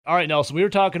All right, Nelson, we were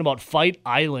talking about Fight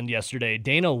Island yesterday.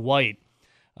 Dana White,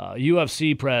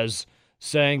 UFC prez,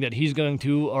 saying that he's going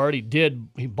to,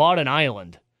 he bought an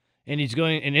island, and he's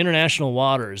going in international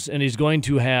waters, and he's going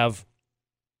to have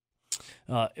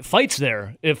fights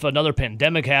there if another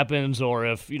pandemic happens or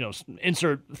if,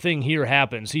 insert thing here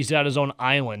happens. He's at his own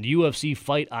island, UFC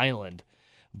Fight Island.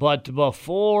 But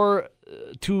before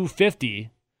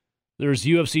 250, there's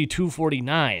UFC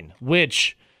 249,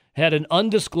 which had an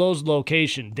undisclosed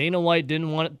location. Dana White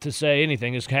didn't want to say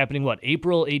anything. It's happening,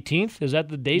 April 18th? Is that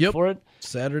the date for it?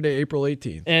 Saturday, April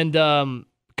 18th. And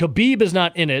Khabib is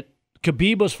not in it.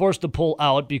 Khabib was forced to pull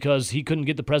out because he couldn't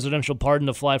get the presidential pardon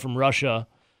to fly from Russia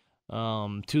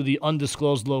to the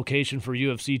undisclosed location for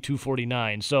UFC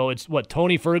 249. So it's,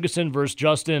 Tony Ferguson versus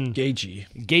Justin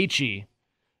Gaethje.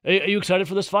 Are you excited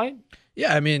for this fight?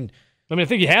 Yeah, I mean, I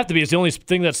think you have to be. It's the only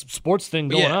thing that's sports thing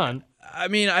going on. I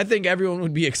mean, I think everyone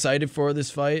would be excited for this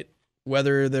fight,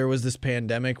 whether there was this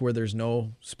pandemic where there's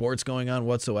no sports going on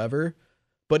whatsoever,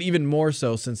 but even more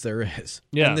so since there is.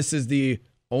 Yeah. And this is the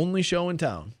only show in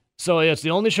town. So it's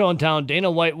the only show in town.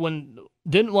 Dana White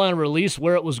didn't want to release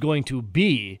where it was going to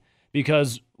be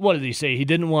because, what did he say? He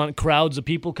didn't want crowds of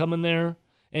people coming there,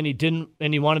 and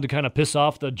he wanted to kind of piss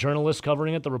off the journalists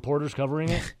covering it, the reporters covering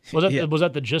it. Was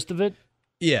that the gist of it?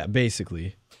 Yeah,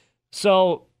 basically.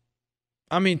 So,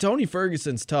 I mean, Tony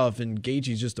Ferguson's tough, and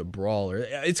Gaethje's just a brawler.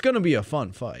 It's going to be a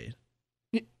fun fight.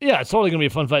 Yeah, it's totally going to be a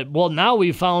fun fight. Well, now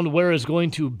we found where it's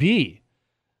going to be.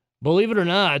 Believe it or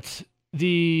not,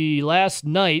 the last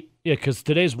night, because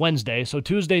today's Wednesday, so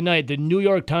Tuesday night, the New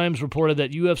York Times reported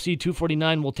that UFC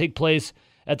 249 will take place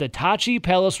at the Tachi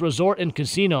Palace Resort and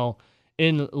Casino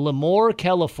in Lemoore,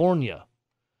 California.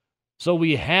 So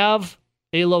we have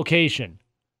a location.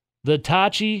 The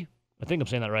Tachi, I think I'm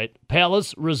saying that right,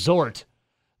 Palace Resort.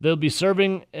 They'll be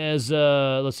serving as,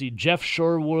 Jeff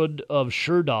Sherwood of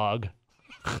Sherdog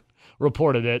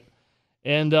reported it.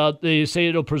 And they say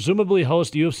it'll presumably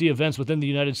host UFC events within the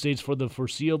United States for the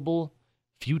foreseeable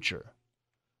future.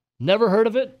 Never heard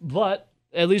of it, but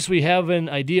at least we have an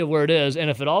idea of where it is.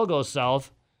 And if it all goes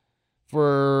south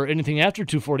for anything after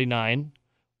 249,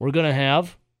 we're going to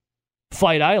have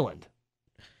Fight Island.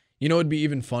 You know what would be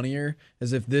even funnier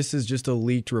is if this is just a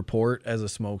leaked report as a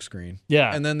smokescreen.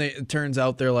 Yeah. And then it turns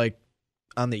out they're like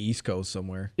on the East Coast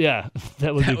somewhere. Yeah,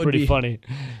 that would be pretty funny.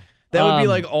 That would be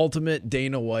like ultimate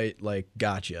Dana White, like,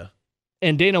 gotcha.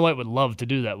 And Dana White would love to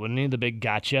do that, wouldn't he? The big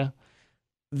gotcha.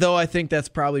 Though I think that's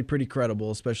probably pretty credible,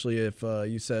 especially if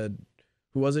you said,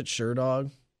 who was it,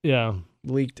 Sherdog? Yeah.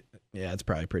 Leaked. Yeah, it's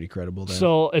probably pretty credible then.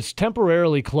 So it's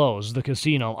temporarily closed, the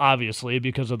casino, obviously,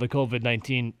 because of the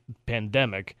COVID-19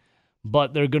 pandemic.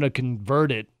 But they're going to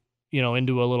convert it,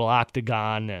 into a little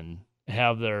octagon and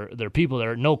have their people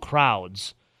there, no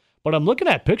crowds. But I'm looking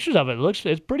at pictures of it.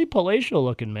 It's pretty palatial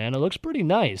looking, man. It looks pretty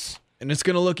nice. And it's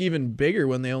going to look even bigger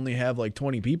when they only have like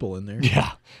 20 people in there.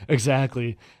 Yeah,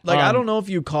 exactly. Like, I don't know if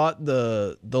you caught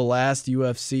the last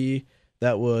UFC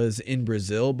that was in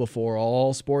Brazil before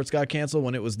all sports got canceled,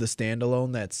 when it was the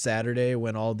standalone that Saturday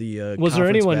when all the was there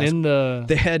anyone in the...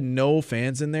 They had no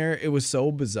fans in there. It was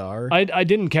so bizarre. I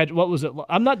didn't catch... What was it?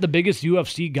 I'm not the biggest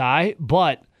UFC guy,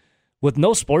 but with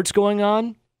no sports going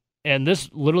on, and this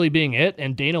literally being it,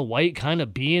 and Dana White kind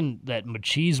of being that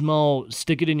machismo,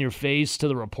 stick it in your face to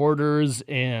the reporters,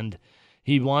 and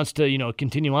he wants to,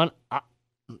 continue on.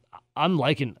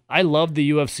 I loved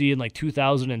the UFC in like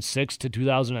 2006 to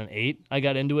 2008. I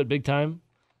got into it big time.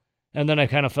 And then I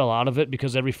kind of fell out of it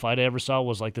because every fight I ever saw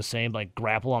was like the same, like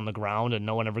grapple on the ground and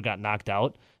no one ever got knocked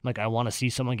out. Like, I want to see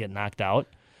someone get knocked out.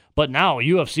 But now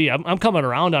UFC, I'm coming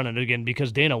around on it again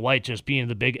because Dana White just being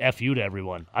the big FU to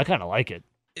everyone. I kind of like it.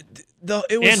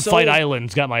 Fight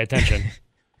Island's got my attention.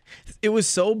 It was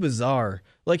so bizarre.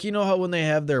 Like, you know how when they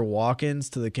have their walk-ins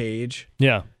to the cage?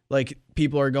 Yeah. Like,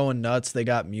 people are going nuts. They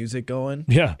got music going.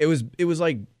 Yeah. It was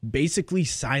like basically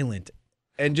silent.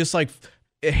 And just like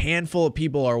a handful of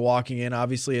people are walking in.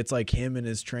 Obviously, it's like him and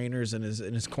his trainers and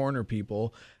his corner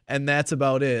people. And that's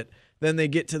about it. Then they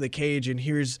get to the cage, and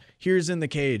here's in the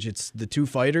cage. It's the two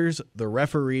fighters, the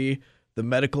referee, the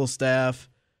medical staff,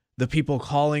 the people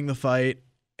calling the fight,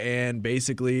 and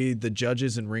basically the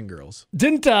judges and ring girls.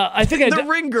 The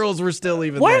ring girls were still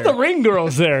even Why there. are the ring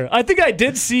girls there? I think I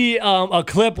did see a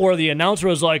clip where the announcer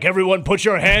was like, everyone put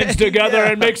your hands together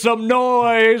Yeah. and make some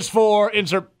noise for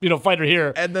insert, fighter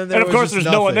here. And then of course there's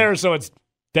no one there, so it's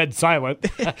dead silent.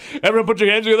 Everyone put your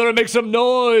hands together and make some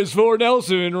noise for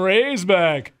Nelson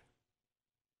Raisback.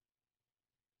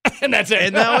 And that's it.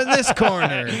 And now in this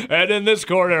corner. And in this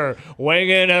corner, weighing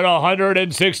in at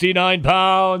 169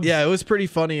 pounds. Yeah, it was pretty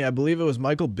funny. I believe it was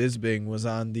Michael Bisping was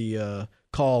on the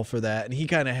call for that, and he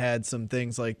kind of had some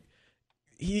things like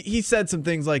he said some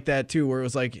things like that too, where it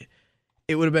was like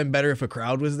it would have been better if a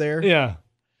crowd was there. Yeah.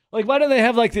 Like, why don't they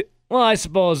have well, I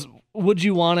suppose, would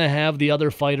you want to have the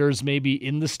other fighters maybe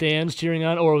in the stands cheering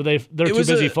on, or they're too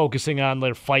busy focusing on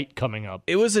their fight coming up?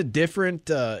 It was a different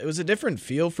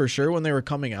feel for sure when they were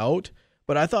coming out,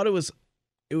 but I thought it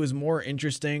was more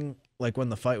interesting like when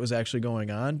the fight was actually going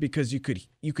on, because you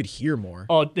could hear more.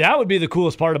 Oh, that would be the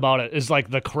coolest part about it, is like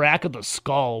the crack of the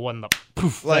skull when the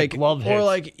poof, like glove hits. Or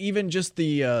like even just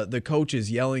the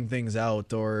coaches yelling things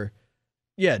out, or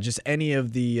just any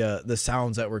of the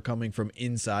sounds that were coming from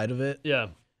inside of it. Yeah.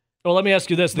 Well, let me ask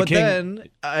you this. Then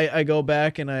I go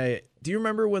back and do you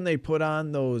remember when they put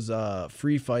on those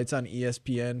free fights on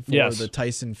ESPN for the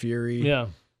Tyson Fury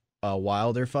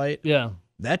Wilder fight? Yeah.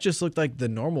 That just looked like the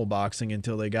normal boxing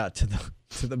until they got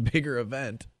to the bigger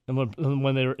event. And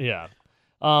when they were,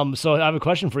 so I have a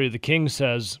question for you. The King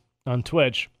says on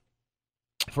Twitch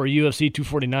for UFC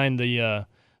 249,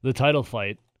 the title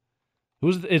fight.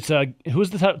 Who's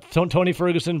the Tony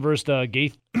Ferguson versus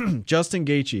Justin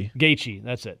Gaethje. Gaethje,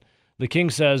 that's it. The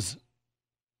King says,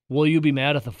 will you be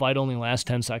mad if the fight only lasts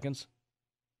 10 seconds?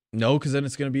 No, because then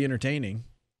it's going to be entertaining.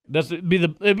 It'd be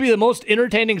the most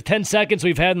entertaining 10 seconds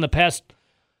we've had in the past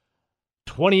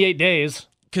 28 days.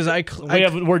 Because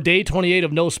we're day 28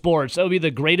 of no sports. That would be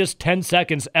the greatest 10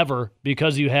 seconds ever,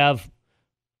 because you have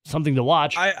something to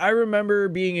watch. I remember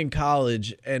being in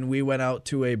college and we went out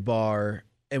to a bar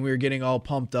and we were getting all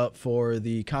pumped up for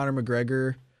the Conor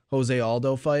McGregor Jose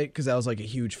Aldo fight, because that was like a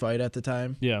huge fight at the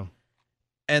time. Yeah.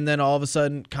 And then all of a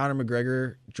sudden, Conor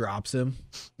McGregor drops him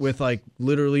with like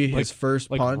literally his first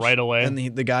punch right away, and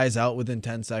the guy's out within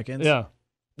 10 seconds. Yeah,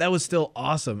 that was still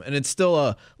awesome, and it's still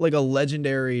a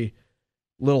legendary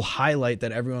little highlight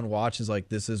that everyone watches. Like,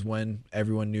 this is when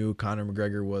everyone knew Conor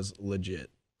McGregor was legit,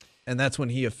 and that's when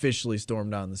he officially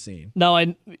stormed on the scene. Now,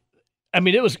 I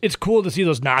mean, it's cool to see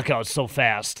those knockouts so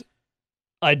fast.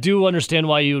 I do understand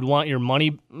why you would want your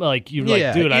money. Like, dude,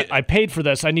 I paid for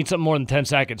this. I need something more than 10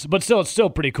 seconds. But still, it's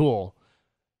still pretty cool.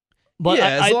 But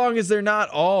as long as they're not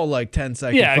all like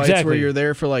 10-second fights where you're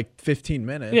there for like 15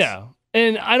 minutes. Yeah.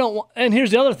 And and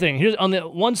here's the other thing. Here's on the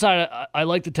one side, I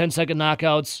like the 10-second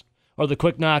knockouts or the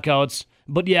quick knockouts.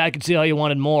 But yeah, I could see how you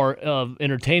wanted more of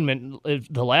entertainment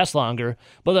to last longer.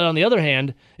 But then on the other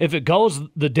hand, if it goes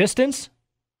the distance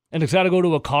and it's got to go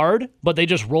to a card, but they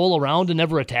just roll around and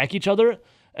never attack each other,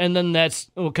 and then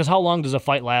because how long does a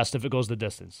fight last if it goes the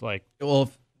distance? Like,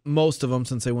 well, most of them,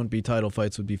 since they wouldn't be title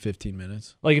fights, would be 15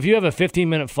 minutes. Like, if you have a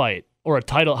 15-minute fight or a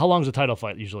title, how long does a title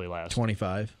fight usually last?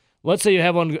 25. Let's say you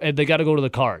have one, and they got to go to the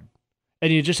card,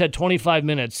 and you just had 25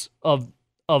 minutes of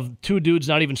two dudes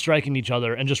not even striking each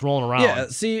other and just rolling around. Yeah,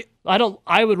 see,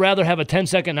 I would rather have a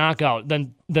 10-second knockout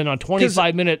than a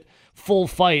 25-minute full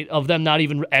fight of them not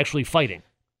even actually fighting.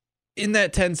 In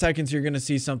that 10 seconds, you're going to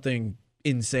see something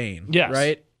insane. Yes.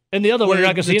 Right? And the other one, you're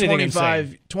not going to see anything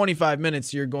insane. 25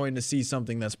 minutes, you're going to see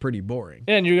something that's pretty boring.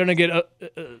 And you're going to get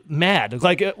mad.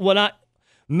 Like, Mayweather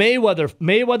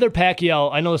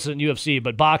Pacquiao, I know this isn't UFC,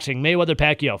 but boxing, Mayweather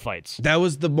Pacquiao fights. That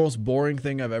was the most boring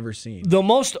thing I've ever seen. The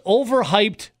most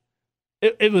overhyped.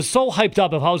 It was so hyped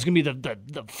up of how it's going to be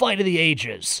the fight of the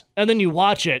ages. And then you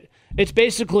watch it. It's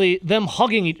basically them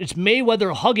hugging. It's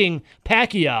Mayweather hugging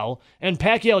Pacquiao and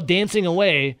Pacquiao dancing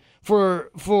away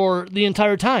for the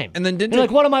entire time. And then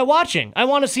like, what am I watching? I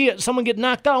want to see someone get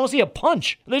knocked out. I want to see a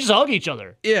punch. They just hug each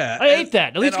other. Yeah. I hate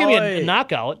that. At least give me a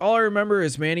knockout. All I remember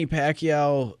is Manny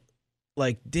Pacquiao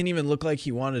didn't even look like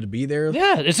he wanted to be there.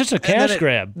 Yeah, it's just a cash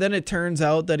grab. Then it turns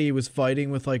out that he was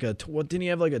fighting with didn't he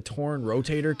have like a torn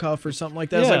rotator cuff or something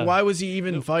like that? Yeah. It's like, why was he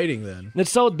even fighting then?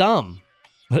 It's so dumb.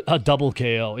 A double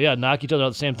KO. Yeah, knock each other out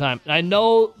at the same time. I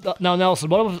know. Now, Nelson,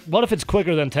 what if it's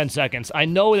quicker than 10 seconds? I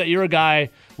know that you're a guy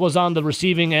was on the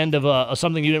receiving end of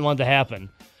something you didn't want to happen.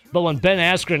 But when Ben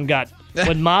Askren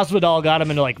when Masvidal got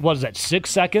him into 6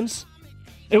 seconds?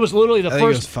 It was literally the first. It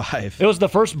was 5. It was the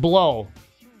first blow.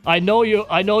 I know you're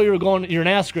an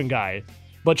Askren guy,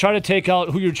 but try to take out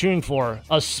who you're cheering for.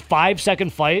 A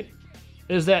 5-second fight?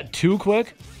 Is that too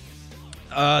quick?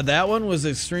 That one was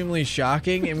extremely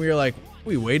shocking, and we were like,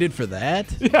 we waited for that?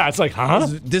 Yeah, it's like, huh?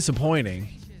 It was disappointing.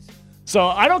 So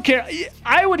I don't care.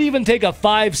 I would even take a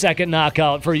 5-second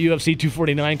knockout for UFC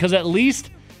 249 because at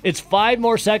least it's 5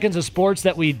 more seconds of sports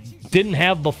that we didn't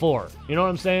have before. You know what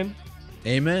I'm saying?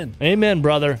 Amen. Amen,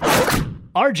 brother.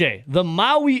 RJ, the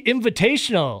Maui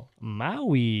Invitational.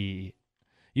 Maui.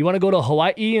 You want to go to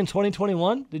Hawaii in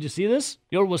 2021? Did you see this?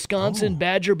 Your Wisconsin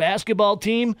Badger basketball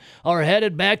team are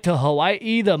headed back to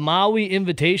Hawaii, the Maui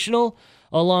Invitational.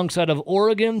 alongside of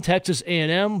Oregon, Texas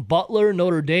A&M, Butler,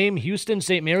 Notre Dame, Houston,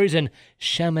 St. Mary's, and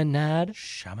Chaminade. They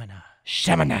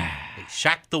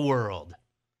shocked the world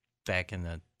back in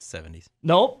the 70s.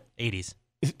 Nope. 80s.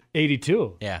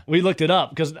 82. Yeah. We looked it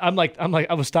up because I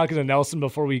was talking to Nelson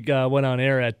before we went on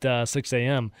air at 6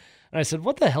 a.m. And I said,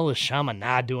 what the hell is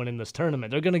Chaminade doing in this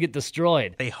tournament? They're going to get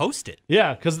destroyed. They host it.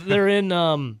 Yeah, because they're in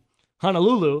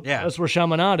Honolulu. Yeah. That's where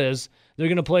Chaminade is. They're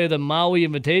going to play the Maui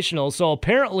Invitational. So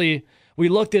apparently we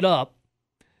looked it up.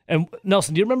 And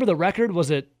Nelson, do you remember the record?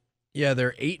 Was it? Yeah,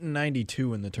 they're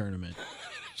 8-92 in the tournament.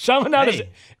 Chaminade is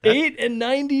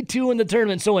 8-92 in the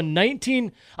tournament. So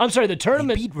the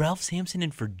tournament. They beat Ralph Sampson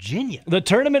in Virginia. The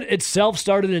tournament itself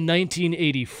started in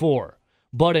 1984.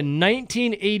 But in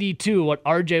 1982, what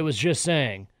RJ was just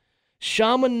saying,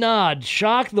 Chaminade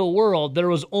shocked the world. There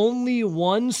was only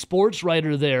one sports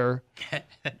writer there,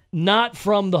 not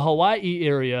from the Hawaii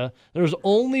area. There was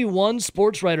only one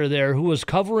sports writer there who was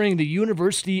covering the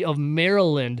University of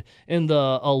Maryland in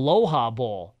the Aloha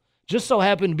Bowl. Just so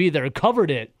happened to be there,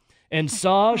 covered it, and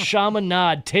saw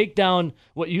Chaminade take down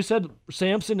what you said,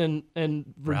 Sampson and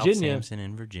Virginia. Ralph Sampson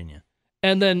in Virginia.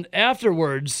 And then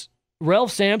afterwards,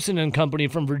 Ralph Sampson and company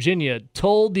from Virginia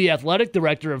told the athletic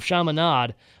director of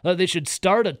Chaminade that they should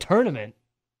start a tournament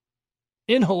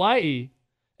in Hawaii.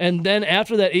 And then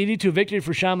after that 82 victory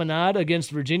for Chaminade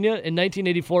against Virginia in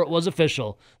 1984, it was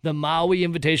official. The Maui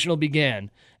Invitational began.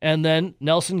 And then,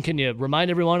 Nelson, can you remind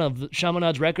everyone of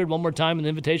Chaminade's record one more time in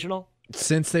the Invitational?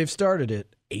 Since they've started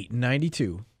it,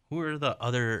 8-92. Who are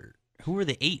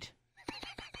the 8?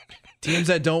 Teams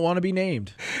that don't want to be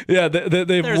named. Yeah,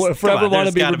 they forever want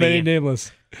to be remaining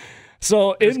nameless.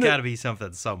 So there's got to be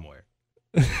something somewhere.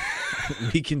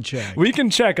 We can check. We can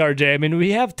check, RJ. I mean,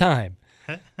 we have time.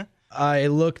 I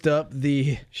looked up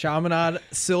the Chaminade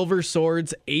Silver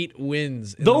Swords 8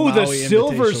 wins. In the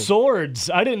Silver Invitational. Swords.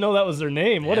 I didn't know that was their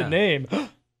name. What a name.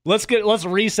 Let's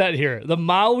reset here. The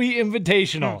Maui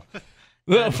Invitational.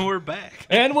 And we're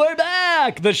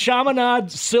back. The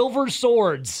Chaminade Silver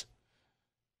Swords.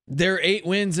 They're 8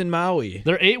 wins in Maui.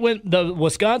 The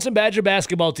Wisconsin Badger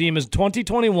basketball team is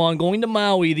 2021 going to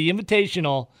Maui, the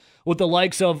Invitational, with the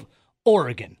likes of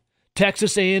Oregon,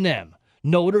 Texas A&M,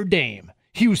 Notre Dame,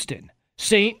 Houston,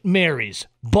 St. Mary's,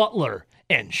 Butler,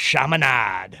 and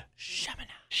Chaminade.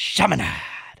 Chaminade.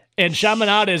 And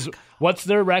Chaminade is, what's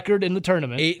their record in the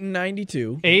tournament?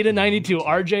 8-92. 8-92.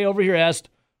 RJ over here asked,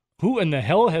 who in the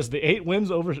hell has the 8 wins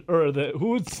who's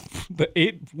the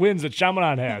 8 wins that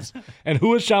Chaminade has? And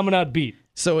who has Chaminade beat?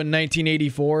 So in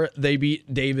 1984, they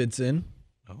beat Davidson.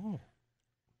 Oh.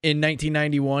 In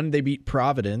 1991, they beat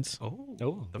Providence. Oh.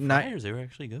 The Friars, they were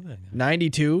actually good back then.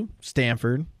 92,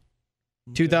 Stanford.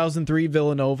 2003,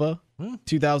 Villanova.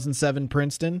 2007,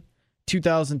 Princeton.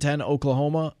 2010,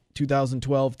 Oklahoma.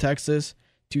 2012, Texas.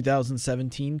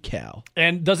 2017, Cal.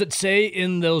 And does it say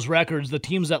in those records, the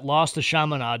teams that lost to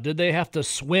Chaminade, did they have to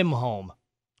swim home?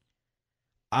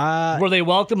 Were they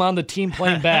welcome on the team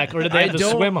plane back, or did they have to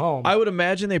swim home? I would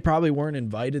imagine they probably weren't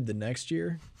invited the next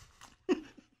year.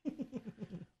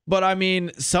 But, I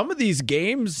mean, some of these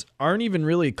games aren't even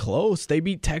really close. They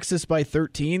beat Texas by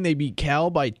 13. They beat Cal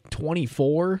by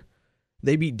 24.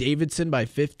 They beat Davidson by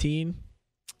 15.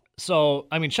 So,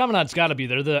 I mean, Chaminade's got to be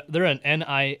there. They're an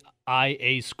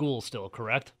NAIA school still,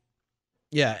 correct?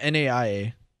 Yeah,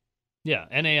 NAIA. Yeah,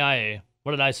 NAIA.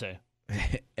 What did I say?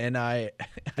 NAIA.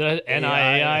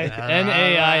 NAIA.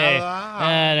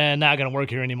 Not going to work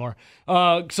here anymore.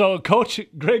 So, Coach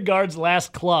Greg Gard's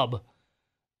last club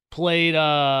played.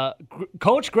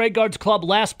 Coach Greg Gard's club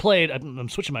last played. I'm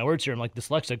switching my words here. I'm like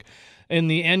dyslexic. In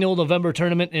the annual November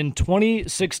tournament in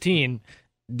 2016.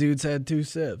 Dude's had 2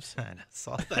 sips. I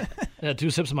saw that. Yeah, 2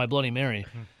 sips of my Bloody Mary.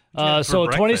 For So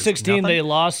breakfast, 2016, nothing? they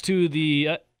lost to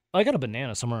the. I got a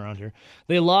banana somewhere around here.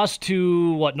 They lost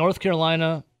to North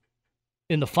Carolina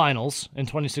in the finals in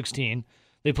 2016.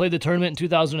 They played the tournament in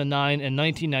 2009 and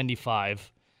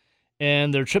 1995.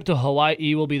 And their trip to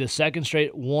Hawaii will be the second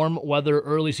straight warm weather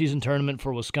early season tournament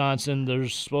for Wisconsin. They're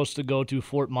supposed to go to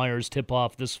Fort Myers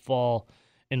tip-off this fall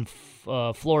in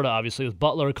Florida, obviously, with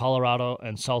Butler, Colorado,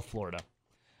 and South Florida.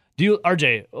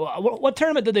 RJ, what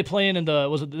tournament did they play in?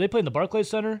 Did they play in the Barclays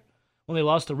Center when they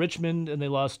lost to Richmond and they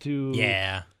lost to?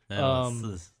 Yeah, that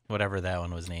was whatever that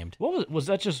one was named. What was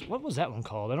that one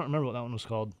called? I don't remember what that one was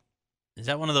called. Is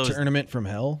that one of those Tournament from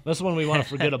hell? That's the one we want to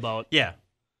forget about. Yeah,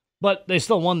 but they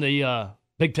still won the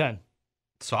Big Ten.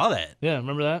 saw that. Yeah,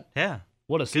 remember that? Yeah,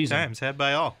 What a good season! times had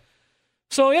by all.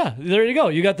 So yeah, there you go.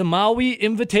 You got the Maui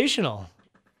Invitational.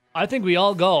 I think we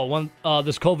all go when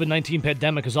this COVID-19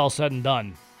 pandemic is all said and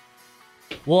done.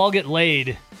 We'll all get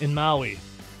laid in Maui.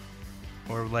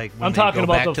 Or like when I'm they talking go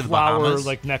about back the to flower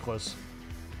Bahamas. necklace.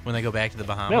 when they go back to the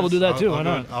Bahamas. Yeah, we'll do that too. Why I'll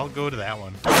not? go, I'll go to that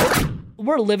one.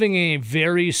 We're living in a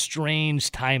very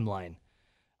strange timeline.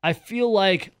 I feel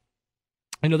like,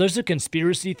 there's a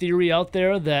conspiracy theory out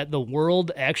there that the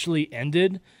world actually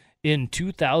ended in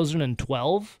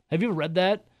 2012. Have you ever read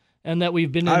that? And that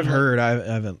we've been in I've heard.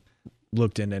 I haven't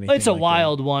looked into anything. It's a like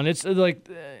wild one. It's like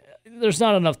there's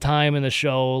not enough time in the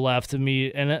show left to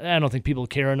me, and I don't think people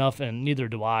care enough, and neither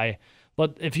do I.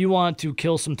 But if you want to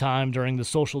kill some time during the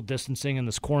social distancing and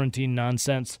this quarantine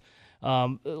nonsense,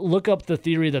 look up the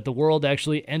theory that the world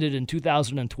actually ended in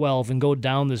 2012 and go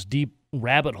down this deep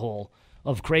rabbit hole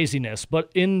of craziness.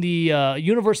 But in the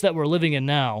universe that we're living in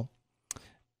now,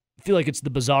 I feel like it's the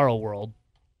bizarro world.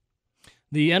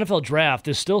 The NFL draft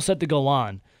is still set to go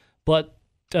on, but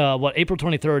April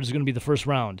 23rd is going to be the first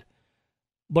round.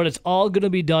 But it's all going to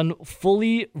be done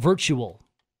fully virtual,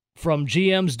 from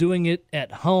GMs doing it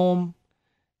at home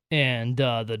and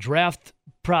the draft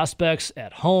prospects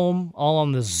at home, all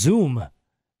on the Zoom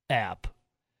app.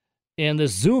 And the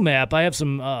Zoom app, I have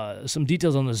some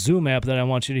details on the Zoom app that I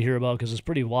want you to hear about because it's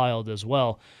pretty wild as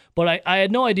well. But I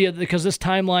had no idea, because this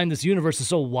timeline, this universe is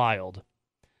so wild.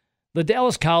 The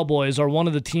Dallas Cowboys are one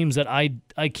of the teams that I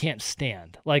can't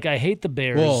stand. Like, I hate the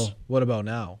Bears. Well, what about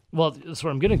now? Well, that's what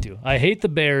I'm getting to. I hate the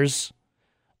Bears.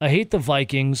 I hate the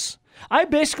Vikings. I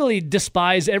basically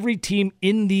despise every team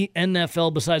in the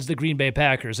NFL besides the Green Bay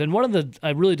Packers. And one of the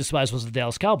I really despised was the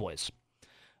Dallas Cowboys.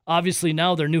 Obviously,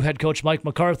 now their new head coach, Mike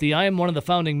McCarthy. I am one of the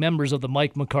founding members of the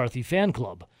Mike McCarthy fan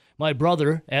club. My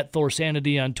brother, at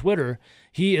Thorsanity on Twitter,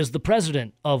 he is the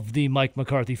president of the Mike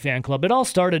McCarthy fan club. It all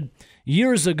started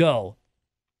years ago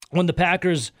when the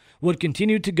Packers would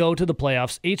continue to go to the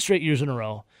playoffs 8 straight years in a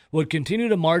row, would continue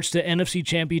to march to NFC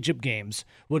championship games,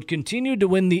 would continue to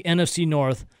win the NFC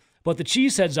North, but the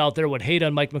cheeseheads out there would hate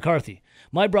on Mike McCarthy.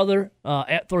 My brother,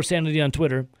 at Thorsanity on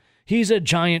Twitter, he's a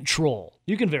giant troll.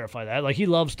 You can verify that. Like, he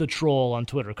loves to troll on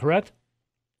Twitter, correct?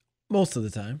 Most of the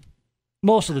time.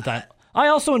 Most of the time. I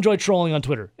also enjoy trolling on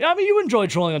Twitter. I mean, you enjoy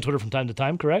trolling on Twitter from time to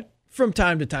time, correct? From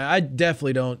time to time. I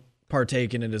definitely don't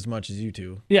partake in it as much as you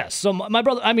two. Yes. So my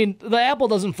brother, I mean, the apple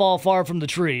doesn't fall far from the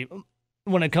tree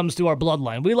when it comes to our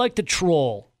bloodline. We like to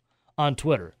troll on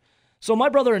Twitter. So my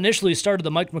brother initially started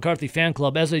the Mike McCarthy fan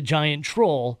club as a giant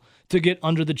troll to get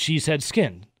under the cheesehead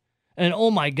skin. And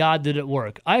oh my God, did it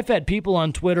work. I've had people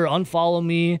on Twitter unfollow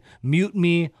me, mute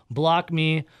me, block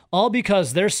me, all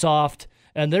because they're soft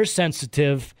and they're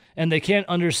sensitive and they can't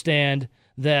understand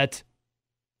that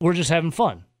we're just having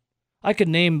fun. I could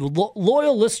name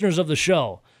loyal listeners of the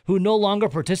show who no longer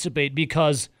participate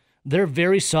because they're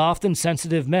very soft and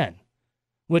sensitive men,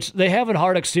 which they have a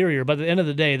hard exterior, but at the end of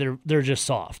the day, they're just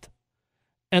soft.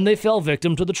 And they fell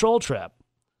victim to the troll trap.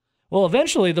 Well,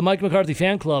 eventually, the Mike McCarthy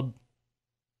fan club,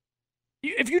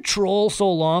 if you troll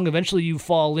so long, eventually you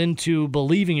fall into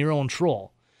believing your own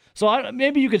troll. So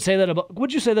maybe you could say that about,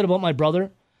 would you say that about my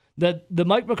brother? That the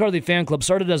Mike McCarthy fan club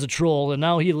started as a troll, and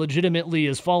now he legitimately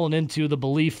has fallen into the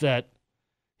belief that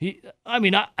I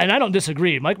don't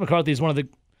disagree. Mike McCarthy is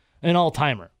an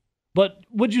all-timer. But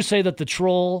would you say that the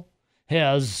troll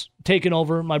has taken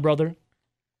over my brother?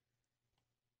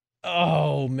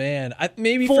 Oh, man.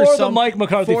 Maybe for the Mike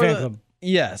McCarthy fan club.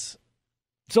 Yes.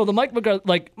 So the Mike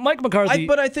McCarthy.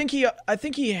 But I think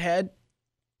he had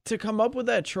to come up with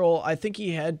that troll. I think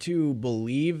he had to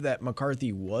believe that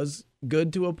McCarthy was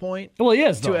good to a point. Well, he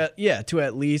is, though. To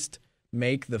at least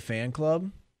make the fan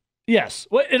club. Yes.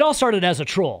 Well, it all started as a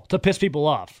troll to piss people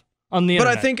off on the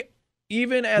internet. But I think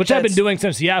even at which I've been doing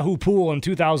since Yahoo Pool in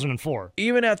 2004.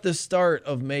 Even at the start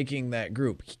of making that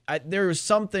group, there was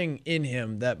something in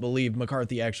him that believed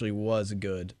McCarthy actually was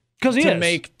good. Because he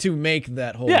is. To make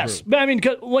that whole group. Yes, but I mean,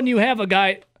 when you have a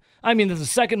guy, there's the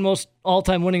second most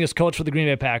all-time winningest coach for the Green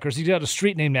Bay Packers. He's got a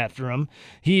street named after him.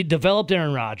 He developed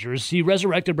Aaron Rodgers. He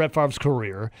resurrected Brett Favre's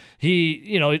career.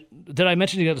 Did I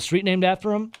mention he got a street named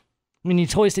after him? I mean,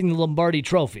 he's hoisting the Lombardi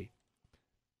Trophy.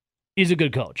 He's a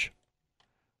good coach.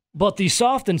 But the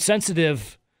soft and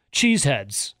sensitive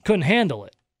cheeseheads couldn't handle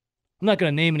it. I'm not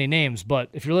going to name any names, but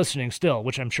if you're listening still,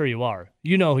 which I'm sure you are,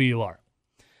 you know who you are.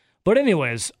 But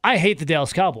anyways, I hate the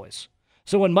Dallas Cowboys.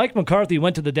 So when Mike McCarthy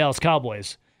went to the Dallas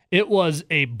Cowboys, it was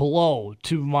a blow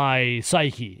to my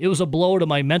psyche. It was a blow to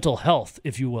my mental health,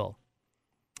 if you will.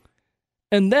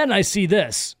 And then I see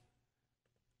this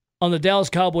on the Dallas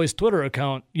Cowboys Twitter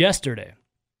account yesterday.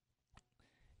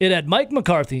 It had Mike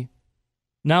McCarthy,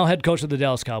 now head coach of the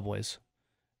Dallas Cowboys,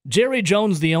 Jerry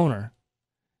Jones, the owner,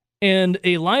 and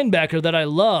a linebacker that I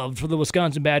loved for the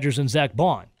Wisconsin Badgers and Zach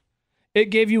Baun. It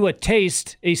gave you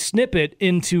a snippet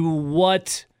into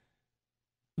what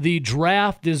the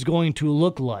draft is going to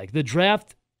look like. The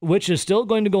draft which is still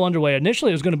going to go underway.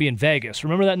 Initially, it was going to be in Vegas.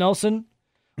 Remember that, Nelson?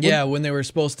 Yeah, when they were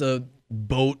supposed to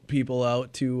boat people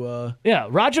out to. Yeah,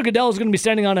 Roger Goodell is going to be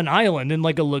standing on an island in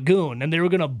like a lagoon, and they were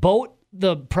going to boat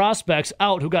the prospects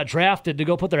out who got drafted to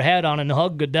go put their hat on and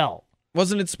hug Goodell.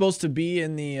 Wasn't it supposed to be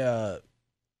in the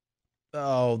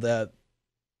that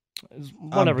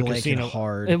Whatever I'm blanking casino.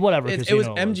 hard. Whatever It casino was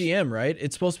MGM, right?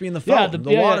 It's supposed to be in the Yeah, fountain,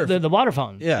 the water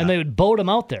fountain. Yeah. And they would boat him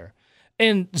out there.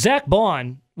 And Zach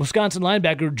Baun, Wisconsin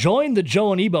linebacker, joined the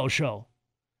Joe and Ebo show.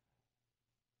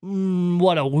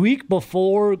 A week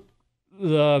before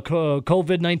the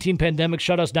COVID-19 pandemic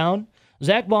shut us down?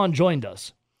 Zach Baun joined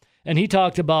us. And he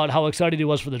talked about how excited he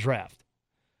was for the draft.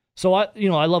 So, I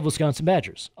love Wisconsin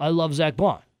Badgers. I love Zach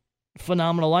Baun.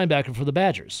 Phenomenal linebacker for the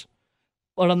Badgers.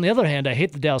 But on the other hand, I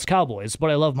hate the Dallas Cowboys, but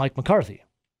I love Mike McCarthy.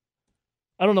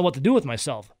 I don't know what to do with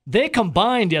myself. They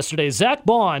combined yesterday, Zach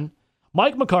Baun,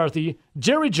 Mike McCarthy,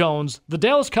 Jerry Jones, the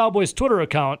Dallas Cowboys Twitter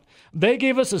account. They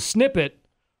gave us a snippet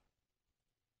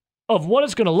of what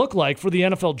it's going to look like for the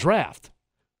NFL draft,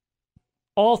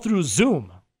 all through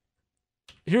Zoom.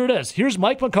 Here it is. Here's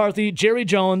Mike McCarthy, Jerry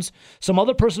Jones, some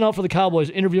other personnel for the Cowboys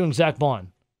interviewing Zach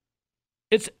Baun.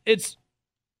 It's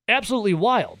absolutely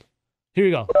wild. Here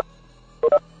you go.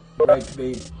 Great to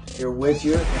be here with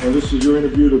you. And this is your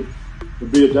interview to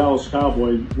be a Dallas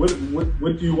Cowboy. What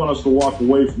do you want us to walk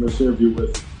away from this interview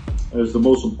with as the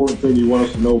most important thing you want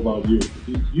us to know about you?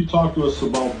 You talk to us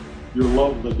about your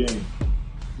love of the game.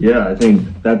 Yeah, I think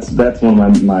that's one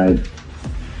of my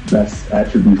best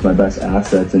attributes, my best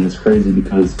assets, and it's crazy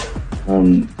because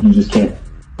you just can't.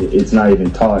 It's not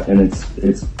even taught, and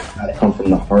it's I come from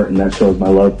the heart, and that shows my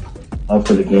love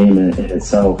for the game in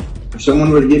itself. If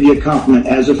someone were to give you a compliment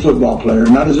as a football player,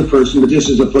 not as a person, but just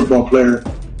as a football player,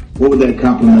 what would that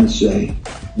compliment say?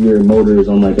 Your motor is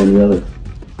unlike any other.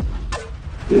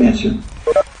 Good answer.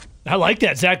 I like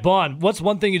that, Zach Baun. What's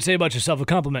one thing you'd say about yourself? A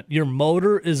compliment. Your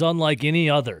motor is unlike any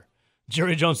other.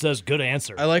 Jerry Jones says, good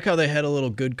answer. I like how they had a little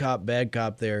good cop, bad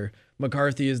cop there.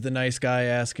 McCarthy is the nice guy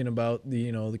asking about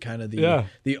the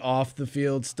off the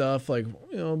field stuff, like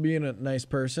being a nice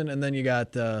person, and then you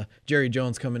got Jerry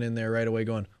Jones coming in there right away,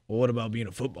 going, "Well, what about being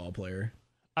a football player?"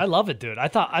 I love it, dude. I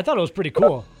thought it was pretty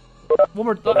cool. One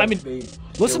more.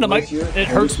 Listen to Mike. It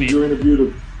hurts me. Your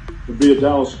interview to be a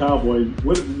Dallas Cowboy.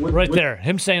 Right there,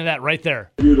 him saying that right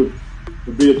there. To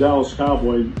be a Dallas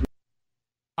Cowboy.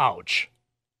 Ouch.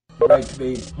 Great to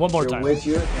be one more here time with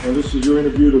you. And this is your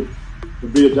interview to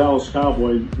be a Dallas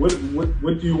Cowboy. What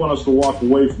do you want us to walk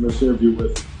away from this interview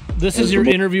with? This is your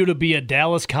interview to be a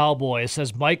Dallas Cowboy,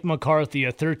 says Mike McCarthy,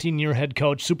 a 13-year head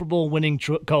coach, Super Bowl winning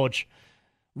coach,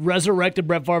 resurrected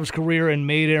Brett Favre's career and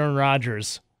made Aaron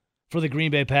Rodgers for the Green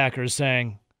Bay Packers,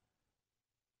 saying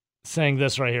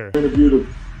this right here. Interview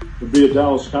to be a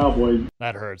Dallas Cowboy.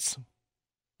 That hurts.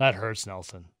 That hurts,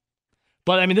 Nelson.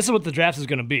 But, this is what the draft is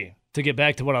going to be. To get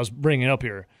back to what I was bringing up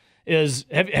here, is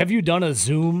have you done a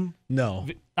Zoom? No.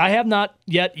 I have not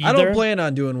yet either. I don't plan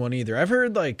on doing one either. I've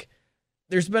heard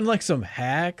there's been some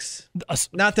hacks.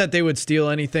 Not that they would steal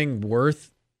anything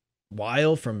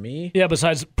worthwhile from me. Yeah,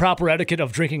 besides proper etiquette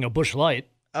of drinking a Busch Light.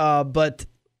 But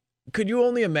could you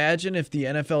only imagine if the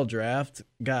NFL draft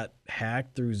got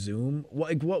hacked through Zoom?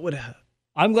 What would...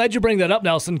 I'm glad you bring that up,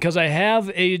 Nelson, because I have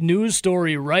a news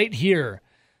story right here.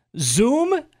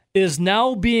 Zoom is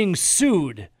now being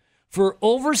sued for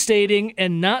overstating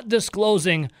and not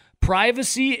disclosing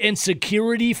privacy and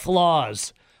security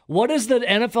flaws. What is the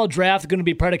NFL draft going to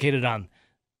be predicated on?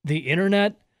 The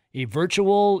internet, a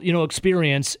virtual,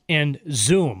 experience, and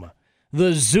Zoom.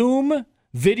 The Zoom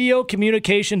Video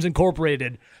Communications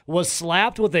Incorporated was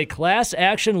slapped with a class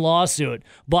action lawsuit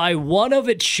by one of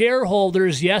its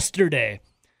shareholders yesterday,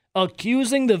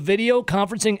 accusing the video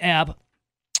conferencing app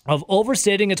of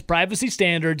overstating its privacy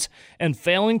standards and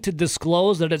failing to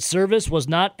disclose that its service was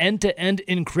not end-to-end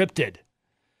encrypted.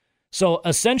 So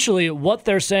essentially what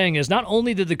they're saying is not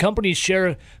only did the company's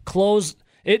share close,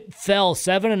 it fell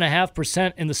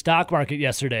 7.5% in the stock market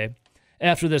yesterday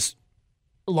after this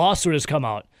lawsuit has come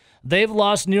out. They've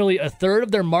lost nearly a third of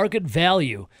their market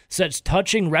value since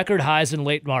touching record highs in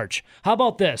late March. How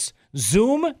about this?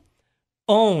 Zoom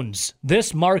owns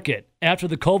this market after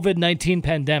the COVID-19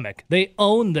 pandemic. They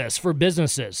own this for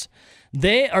businesses.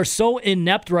 They are so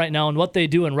inept right now in what they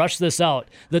do and rush this out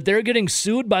that they're getting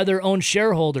sued by their own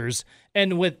shareholders.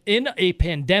 And within a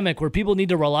pandemic where people need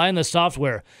to rely on the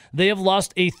software, they have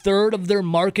lost a third of their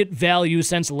market value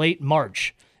since late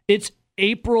March. It's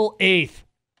April 8th.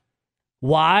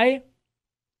 Why?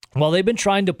 Well, they've been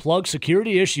trying to plug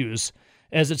security issues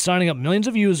as it's signing up millions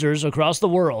of users across the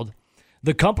world.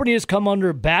 The company has come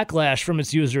under backlash from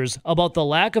its users about the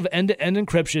lack of end-to-end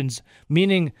encryptions,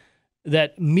 meaning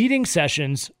that meeting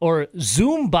sessions, or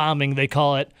Zoom bombing they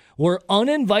call it, where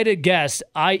uninvited guests,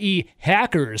 i.e.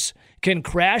 hackers, can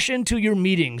crash into your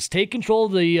meetings, take control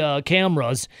of the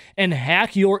cameras, and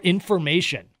hack your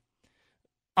information.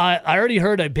 I already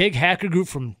heard a big hacker group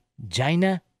from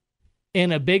China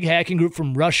and a big hacking group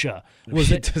from Russia.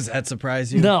 Does that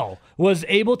surprise you? No, was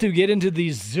able to get into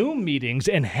these Zoom meetings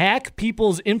and hack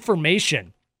people's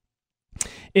information.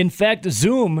 In fact,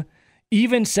 Zoom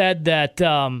even said that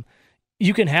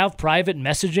you can have private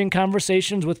messaging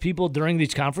conversations with people during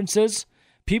these conferences.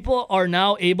 People are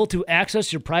now able to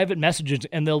access your private messages,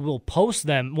 and they will post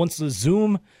them once the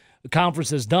Zoom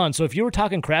conference is done. So if you were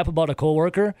talking crap about a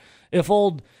coworker, if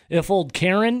old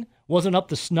Karen wasn't up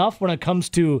to snuff when it comes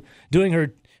to doing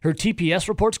her TPS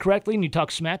reports correctly, and you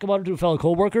talk smack about it to a fellow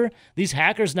coworker, these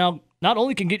hackers now not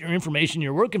only can get your information,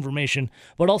 your work information,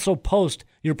 but also post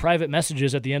your private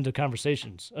messages at the end of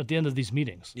conversations, at the end of these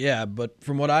meetings. Yeah, but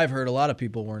from what I've heard, a lot of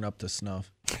people weren't up to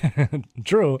snuff.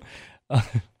 True.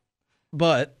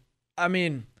 But I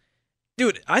mean,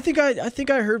 dude, I think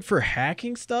I heard for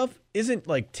hacking stuff, isn't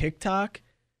like TikTok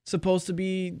supposed to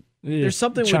be? There's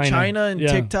something with China and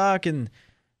TikTok, and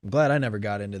I'm glad I never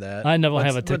got into that. I never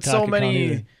have a TikTok But so many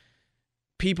account either.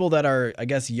 people that are, I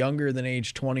guess, younger than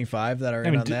age 25 that are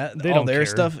in on that. They all don't their care.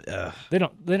 stuff. They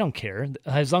don't care.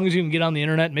 As long as you can get on the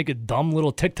internet and make a dumb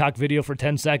little TikTok video for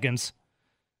 10 seconds.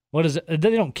 What is it?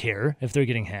 They don't care if they're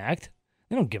getting hacked.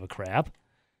 They don't give a crap.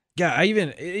 Yeah,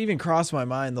 it even crossed my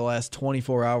mind the last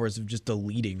 24 hours of just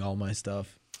deleting all my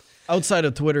stuff outside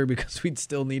of Twitter because we'd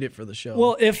still need it for the show.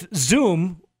 Well, if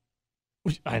Zoom,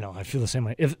 I know, I feel the same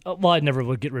way. I never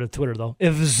would get rid of Twitter though.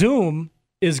 If Zoom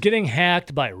is getting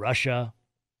hacked by Russia,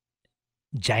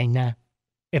 China,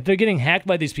 if they're getting hacked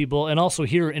by these people, and also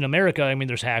here in America, I mean,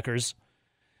 there's hackers.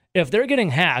 If they're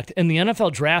getting hacked and the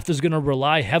NFL draft is going to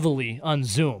rely heavily on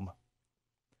Zoom,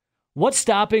 what's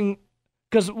stopping?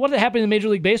 Because what happened in Major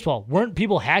League Baseball? Weren't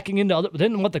people hacking into other?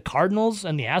 Didn't what the Cardinals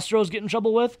and the Astros get in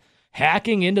trouble with?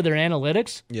 Hacking into their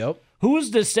analytics? Yep. Who's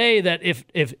to say that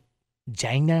if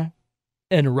China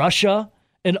and Russia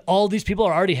and all these people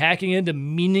are already hacking into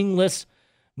meaningless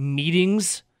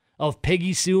meetings of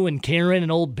Peggy Sue and Karen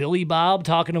and old Billy Bob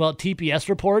talking about TPS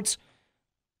reports?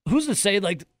 Who's to say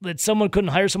like that someone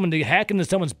couldn't hire someone to hack into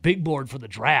someone's big board for the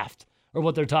draft or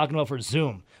what they're talking about for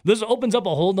Zoom? This opens up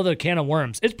a whole nother can of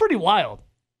worms. It's pretty wild.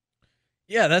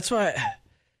 Yeah, that's why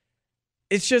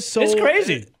it's just so... It's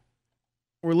crazy.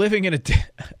 We're living in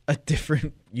a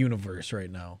different universe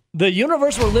right now. The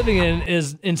universe we're living in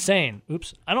is insane.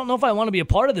 Oops. I don't know if I want to be a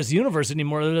part of this universe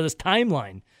anymore, or this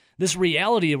timeline, this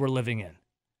reality we're living in.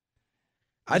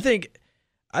 I think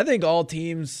all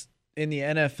teams in the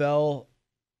NFL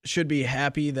should be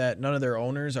happy that none of their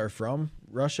owners are from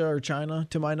Russia or China,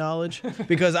 to my knowledge,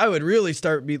 because I would really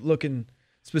start looking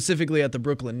specifically at the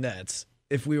Brooklyn Nets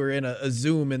if we were in a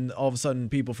Zoom and all of a sudden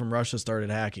people from Russia started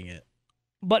hacking it.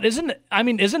 But isn't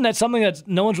that something that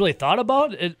no one's really thought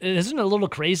about? Isn't it a little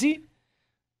crazy?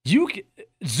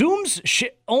 Zoom's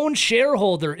own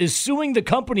shareholder is suing the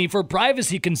company for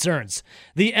privacy concerns.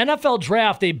 The NFL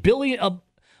draft,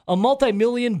 a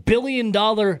multi-million,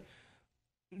 billion-dollar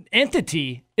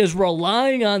entity, is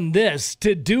relying on this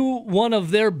to do one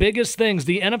of their biggest things,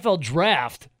 the NFL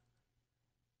draft,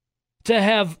 to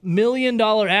have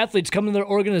million-dollar athletes come to their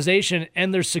organization,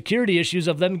 and there's security issues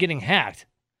of them getting hacked.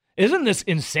 Isn't this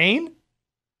insane?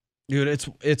 Dude,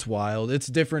 it's wild. It's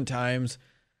different times.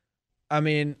 I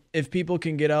mean, if people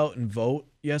can get out and vote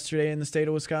yesterday in the state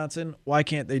of Wisconsin, why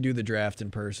can't they do the draft in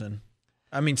person?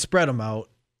 I mean, spread them out.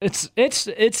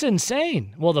 It's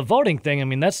insane. Well, the voting thing, I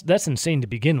mean, that's insane to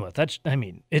begin with.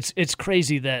 It's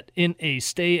crazy that in a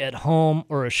stay-at-home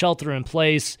or a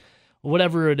shelter-in-place,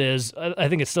 whatever it is, I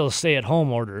think it's still a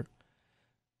stay-at-home order,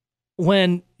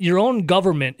 when your own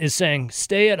government is saying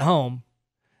stay at home,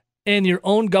 and your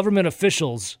own government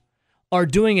officials are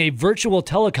doing a virtual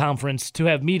teleconference to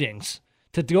have meetings,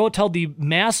 to go tell the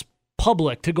mass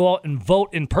public to go out and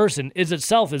vote in person is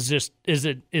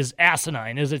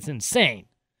asinine, it's insane.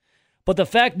 But the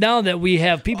fact now that we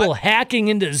have people hacking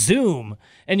into Zoom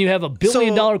and you have $1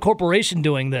 billion corporation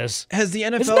doing this, has the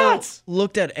it's NFL nuts.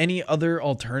 looked at any other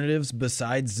alternatives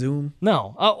besides Zoom?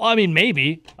 No. I mean,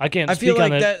 maybe. I can't speak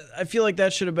on it. I feel like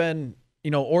that should have been,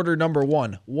 order number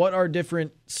one. What are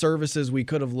different services we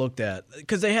could have looked at?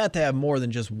 Because they had to have more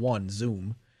than just one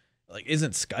Zoom. Like,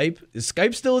 isn't Skype? Is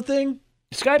Skype still a thing?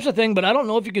 Skype's a thing, but I don't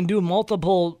know if you can do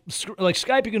multiple. Like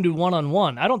Skype, you can do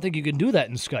one-on-one. I don't think you can do that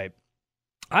in Skype.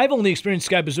 I've only experienced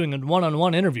Skype as doing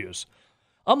one-on-one interviews.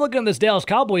 I'm looking at this Dallas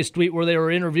Cowboys tweet where they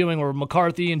were interviewing, or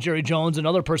McCarthy and Jerry Jones and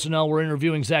other personnel were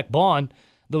interviewing Zach Baun,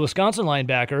 the Wisconsin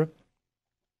linebacker.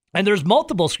 And there's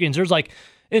multiple screens. There's like,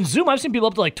 in Zoom, I've seen people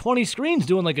up to like 20 screens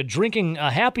doing like a drinking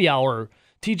happy hour,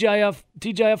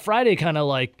 TGIF Friday kind of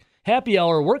like happy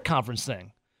hour work conference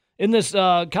thing. In this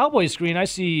Cowboys screen, I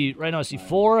see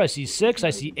 4, I see 6, I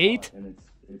see 8.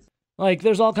 Like,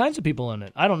 there's all kinds of people in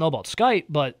it. I don't know about Skype,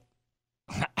 but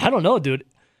I don't know, dude.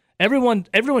 Everyone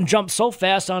jumped so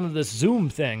fast onto this Zoom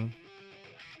thing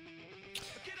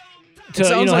to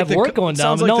have work going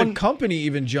down. Sounds like the company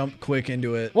even jumped quick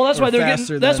into it. Well, that's why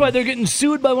they're getting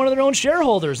sued by one of their own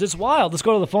shareholders. It's wild. Let's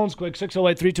go to the phones quick.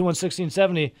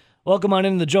 608-321-1670. Welcome on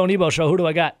into the Joe and Ebo show. Who do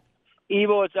I got?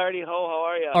 Ebo, it's Artie Ho. How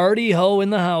are you? Artie Ho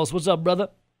in the house. What's up, brother?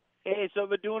 Hey, so I've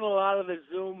been doing a lot of the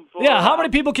Zoom. How many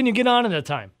people can you get on at a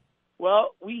time?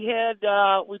 Well, we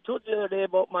told you the other day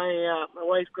about my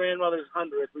wife's grandmother's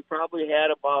 100th. We probably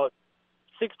had about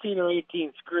 16 or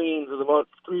 18 screens with about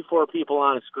 3-4 people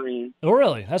on a screen. Oh,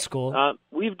 really? That's cool.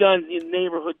 We've done in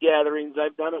neighborhood gatherings.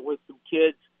 I've done it with some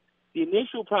kids. The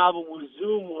initial problem with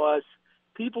Zoom was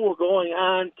people were going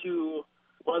on to,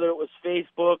 whether it was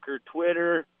Facebook or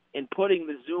Twitter, and putting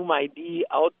the Zoom ID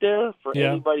out there for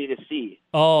anybody to see.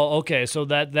 Oh, okay. So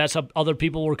that's how other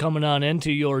people were coming on into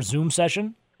your Zoom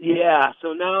session? Yeah.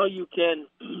 So now you can,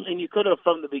 and you could have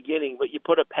from the beginning, but you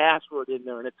put a password in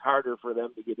there, and it's harder for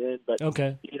them to get in. But,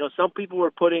 okay. Some people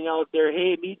were putting out there,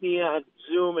 hey, meet me on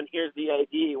Zoom, and here's the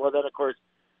ID. Well, then, of course,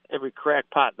 every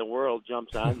crackpot in the world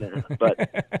jumps on there. But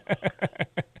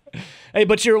hey,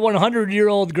 but your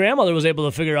 100-year-old grandmother was able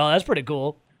to figure it out. That's pretty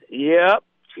cool. Yep.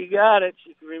 She got it.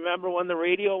 She can remember when the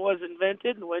radio was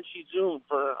invented and when she Zoomed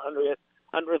for her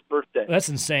 100th birthday. That's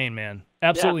insane, man.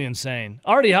 Absolutely insane.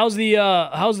 Artie, how's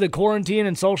the quarantine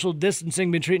and social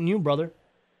distancing been treating you, brother?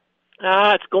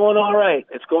 It's going all right.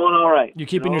 You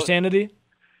keeping your sanity?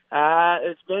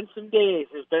 It's been some days.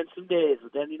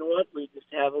 But then, you know what? We just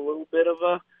have a little bit of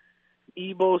a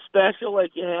Ebo special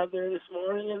like you have there this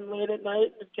morning and late at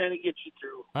night, and it kind of gets you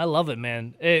through. I love it,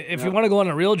 man. If you want to go on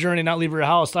a real journey and not leave your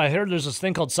house, I heard there's this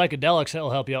thing called psychedelics that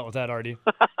will help you out with that, Artie.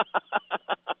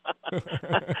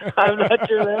 I'm not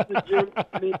sure that's the journey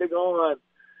you need to go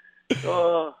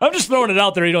on. I'm just throwing it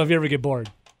out there, if you ever get bored.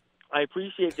 I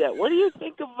appreciate that. What do you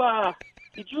think of,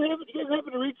 did you guys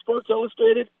happen to read Sports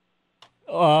Illustrated?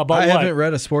 I haven't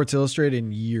read a Sports Illustrated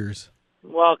in years.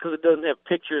 Well, because it doesn't have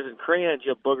pictures and crayons,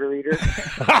 you booger eater.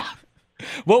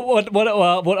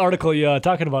 What article are you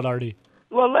talking about, Artie?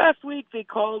 Well, last week they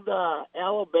called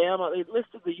Alabama. They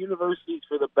listed the universities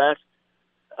for the best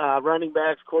running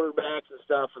backs, quarterbacks, and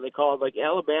stuff, and they called like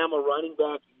Alabama running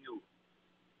back U.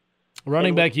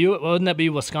 Running back U? Wouldn't that be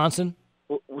Wisconsin?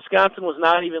 Wisconsin was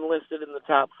not even listed in the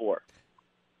top 4.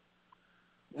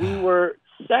 We were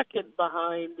second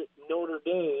behind Notre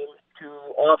Dame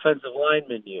to offensive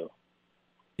lineman U.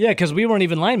 Yeah, because we weren't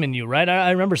even linemen U, right? I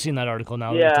remember seeing that article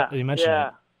now that you mentioned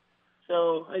it.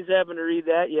 So I just happened to read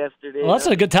that yesterday. Well, that's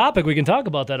a good topic. We can talk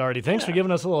about that, Artie. Thanks for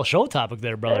giving us a little show topic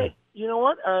there, brother. Hey, you know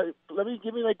what?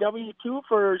 Give me my W-2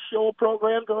 for show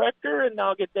program director, and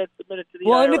I'll get that submitted to the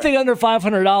IRS. Anything under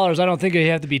 $500, I don't think you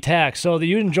have to be taxed. So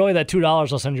you enjoy that $2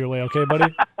 I'll send your way, okay,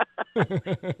 buddy?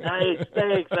 Nice.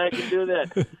 Thanks. I can do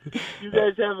that. You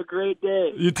guys have a great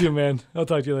day. You too, man. I'll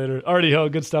talk to you later. Artie Ho,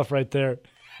 good stuff right there.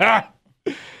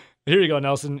 Here you go,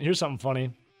 Nelson. Here's something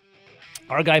funny.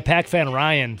 Our guy, Pac Fan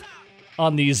Ryan,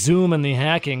 on the Zoom and the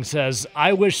hacking says,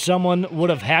 I wish someone would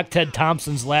have hacked Ted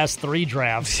Thompson's last 3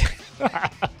 drafts.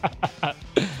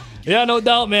 Yeah, no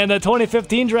doubt, man. The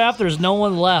 2015 draft, there's no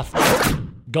one left.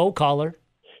 Go, caller.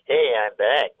 Hey, I'm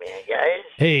back, man, guys.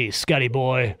 Hey, Scotty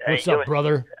boy. What's up,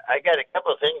 brother? I got a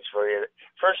couple of things for you.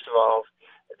 First of all,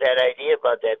 that idea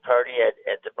about that party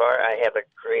at the bar, I have a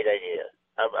great idea.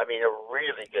 I mean, a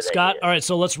really good Scott, idea. all right,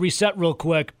 so let's reset real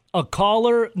quick. A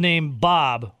caller named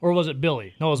Bob, or was it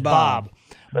Billy? No, it was Bob.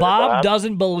 Bob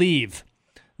doesn't believe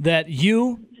that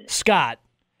you, Scott,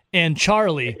 and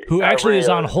Charlie, who actually is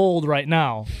on hold right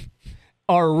now,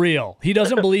 are real. He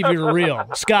doesn't believe you're real.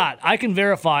 Scott, I can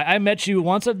verify. I met you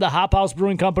once at the Hop House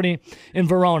Brewing Company in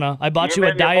Verona. I bought you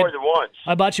a diet. More than once.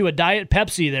 I bought you a Diet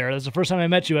Pepsi there. That's the first time I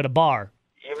met you at a bar.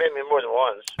 You met me more than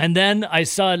once. And then I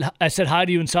said hi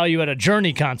to you and saw you at a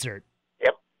Journey concert.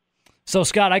 Yep. So,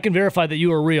 Scott, I can verify that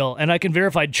you are real, and I can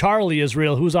verify Charlie is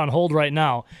real, who's on hold right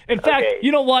now. In fact,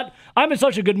 you know what? I'm in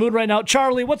such a good mood right now.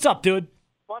 Charlie, what's up, dude?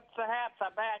 What's the haps?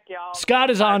 I'm back, y'all. Scott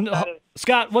is on.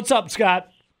 Scott, what's up, Scott?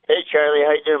 Hey, Charlie.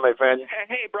 How you doing, my friend?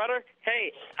 Hey, brother.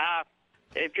 Hey,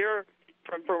 if you're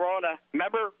from Verona,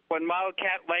 remember when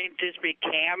Wildcat Lane just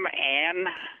became Ann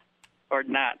or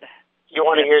not? You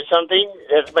want to hear something?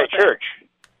 That's my church.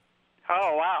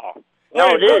 Oh, wow.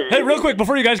 No, it is. Hey, real quick,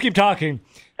 before you guys keep talking,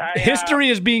 history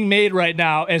is being made right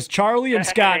now as Charlie and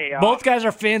Scott, both guys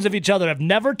are fans of each other, have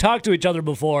never talked to each other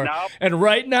before. Nope. And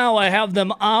right now I have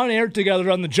them on air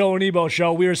together on the Joe and Ebo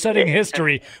show. We are setting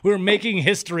history. We're making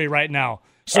history right now.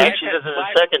 So Actually, this is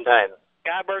the second time.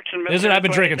 God works in Is it? I've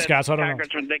been drinking, mysterious ways, Scott, so I don't know.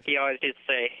 Congressman Dickey always used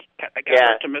to say, God Yeah.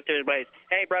 works in mysterious ways.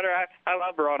 Hey, brother, I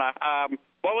love Verona.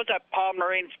 What was that Paul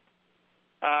Marines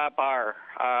bar?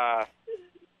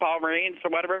 Paul Marines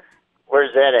or whatever?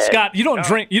 Where's that at? Scott, you don't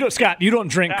drink. Scott, you don't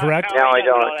drink, correct? No, I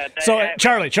don't. know that. So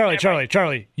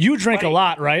Charlie, you drink a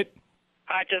lot, right?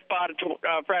 I just bought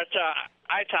a fresh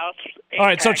ice house. All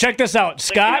right, so check this out.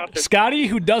 16 ounces. Scotty,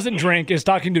 who doesn't drink, is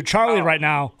talking to Charlie right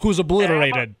now, who's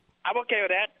obliterated. I'm okay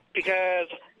with that because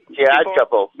Yeah, Odd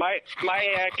Couple. my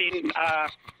acting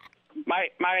my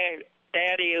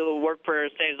daddy who worked for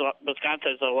state of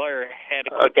Wisconsin as a lawyer had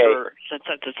worked for since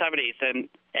the 70s and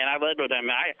I lived with him.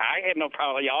 I had no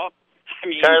problem, y'all. I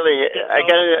mean, Charlie, I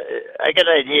got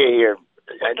an idea here.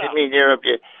 I didn't mean to interrupt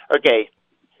you. Okay.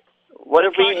 What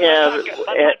if we have...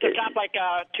 Let's talk like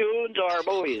tunes or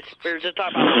movies. We were just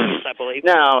talking about movies, I believe.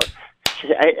 Now,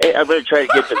 I'm going to try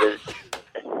to get to this.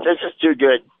 This is too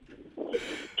good.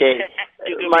 Okay.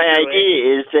 My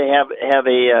idea is to have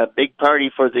a big party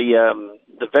for the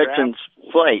veterans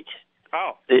flight.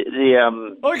 Oh.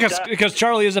 Because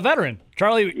Charlie is a veteran.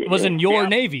 Charlie was in your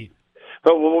Navy.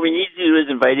 But what we need to do is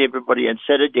invite everybody and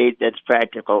set a date that's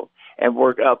practical and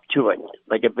work up to it,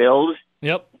 like a build.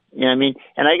 Yep. You know what I mean?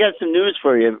 And I got some news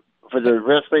for you for the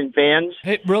wrestling fans.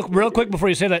 Hey, real quick before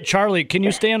you say that, Charlie, can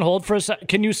you stay on hold for a second?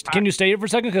 Can you stay here for a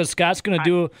second? Because Scott's going to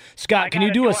do. Scott, can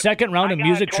you do a second round of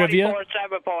music trivia? I got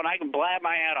a 24/7 phone. I can blab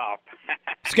my head off.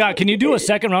 Scott, can you do a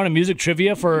second round of music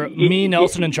trivia for me,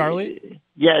 Nelson, and Charlie?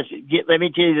 Yes. Let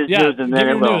me tell you this news, and then give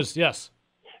I your will. news. Yes.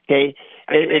 Okay.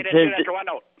 It says.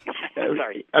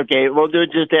 Sorry. Okay, we'll do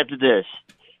it just after this.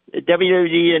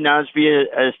 WWE announced via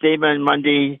a statement on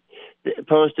Monday,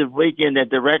 posted weekend, that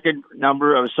the record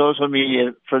number of social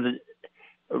media for the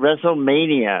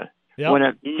WrestleMania went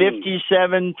up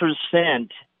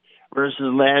 57% versus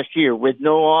last year with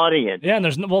no audience. Yeah, and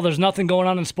there's nothing going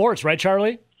on in sports, right,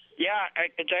 Charlie? Yeah,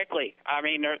 exactly. I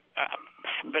mean,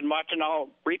 I've been watching all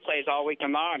replays all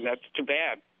weekend long. That's too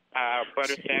bad.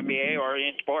 Whether it's NBA or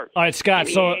in sports. All right, Scott.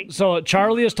 So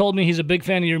Charlie has told me he's a big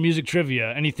fan of your music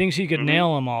trivia, and he thinks he could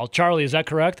nail them all. Charlie, is that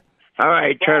correct? All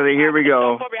right, Charlie. Here we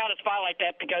go. Don't put me on the spot like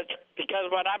that because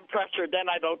when I'm pressured, then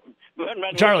I don't.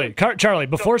 Charlie.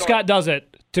 Before Scott does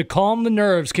it, to calm the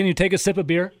nerves, can you take a sip of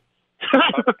beer?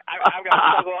 I'm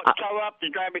gonna struggle up to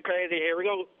drive me crazy. Here we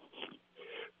go.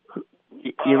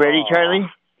 You ready, Charlie?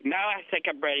 Now I think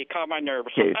I'm ready. Calm my nerves.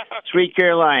 Okay. Sweet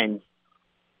Caroline.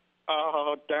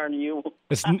 Oh, darn you.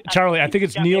 It's Charlie, I think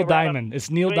it's Neil Diamond. It's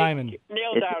Neil Diamond.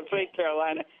 Neil Diamond, Sweet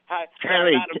Carolina.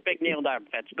 Charlie. I'm not a big Neil Diamond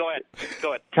fan. Go ahead.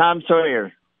 Tom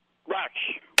Sawyer.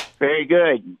 Rush. Very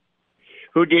good.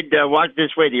 Who did Walk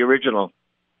This Way, the original?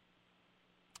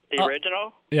 The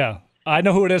original? Yeah. I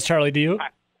know who it is, Charlie. Do you?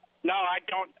 No, I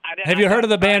don't. Have you heard of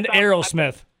the band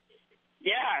Aerosmith?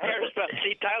 Yeah, Aerosmith.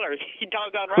 See, Tyler, he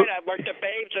doggone right. I worked at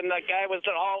Babes, and the guy was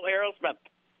all Aerosmith.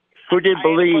 Who did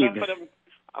Believe? Put him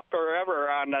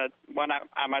forever on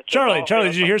my Charlie,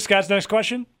 did you hear Scott's next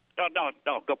question? No,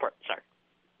 go for it. Sorry.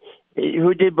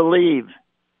 Who did Believe?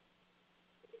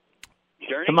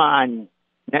 Journey? Come on.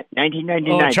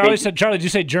 1999. Oh, Charlie, did you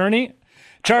say Journey?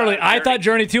 Charlie, I thought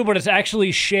Journey too, but it's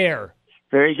actually Cher.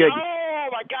 Very good. Oh,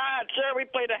 my God, sir, we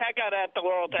played the heck out of that the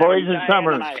World Boys in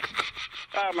Summer.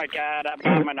 Oh, my God, I'm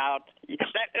coming out.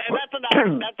 That's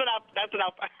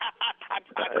enough.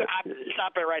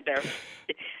 Stop it right there.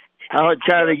 Oh,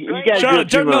 Charlie, you got to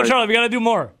do more. No, Charlie, we got to do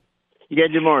more. You got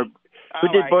to do more. Who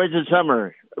did Boys in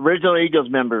Summer? Original Eagles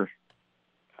member.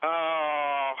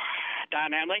 Oh,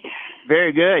 Don Henley.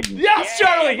 Very good. Yes,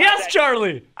 Charlie. Yes,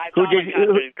 Charlie.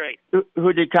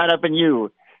 Who did Caught Up in You?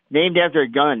 Named after a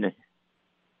gun.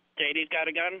 JD's Got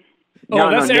a Gun?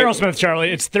 That's Aerosmith, Charlie.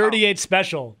 It's 38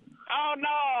 Special. Oh, no.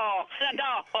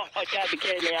 Oh, my God, you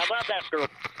kidding me. I love that group.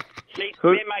 Me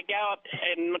and my gal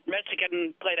in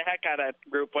Michigan played the heck out of that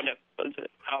group when it was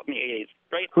out in the 80s.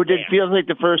 Great. Who did Feels Like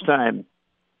the First Time?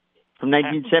 From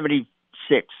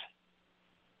 1976.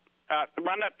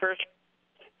 Run that first.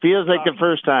 Feels Like the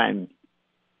First Time.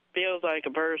 Feels like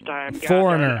the first time.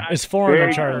 Foreigner. It's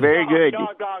Foreigner, Charlie. Very good. Hey,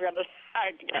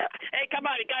 come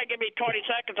on. You got to give me 20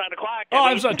 seconds on the clock. Oh,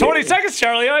 I'm sorry. 20 seconds,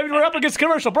 Charlie. We're up against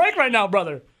commercial break right now,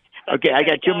 brother. Okay, I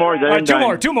got two more. All right,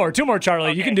 two more, Charlie.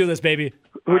 Okay. You can do this, baby.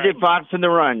 Who did Fox on the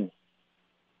Run?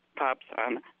 Pops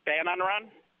on Band on the Run?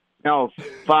 No,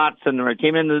 Fox on the Run.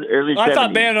 Came in the early 70s. I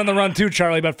thought Band on the Run too,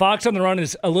 Charlie, but Fox on the Run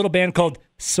is a little band called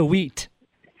Sweet.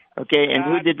 Okay, and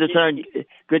who did the song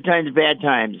Good Times, Bad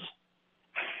Times?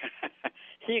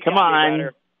 Come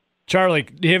on. Charlie,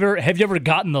 have you ever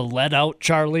gotten the lead out,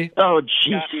 Charlie? Oh,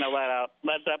 jeez. Gotten the let out.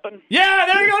 Led Zeppelin? Yeah,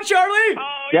 there you go, Charlie.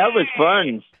 Oh, That was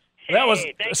fun. That was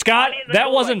Scott. Scotty the That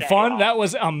Cool wasn't at fun. that.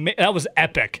 That was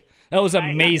epic. That was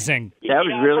amazing. That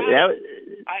was really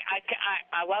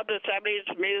I love the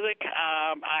 70s music.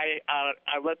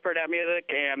 I live for that music,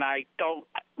 and I don't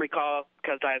recall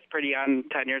because I was pretty young,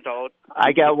 10 years old.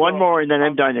 I got one more, and then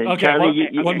I'm done. And Okay, Charlie,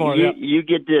 one more. You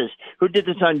get this. Who did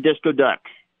the song Disco Duck?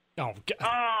 Oh,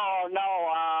 Oh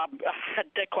no,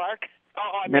 Dick Clark.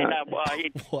 Oh, I No.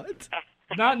 mean, What?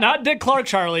 not Dick Clark,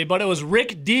 Charlie, but it was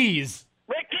Rick Dees.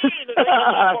 Rick Dees is the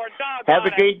Have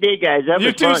a great day, guys. That You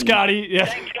was too, fun. Scotty. Yeah.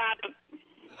 Thanks, Scott.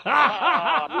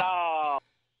 Oh no.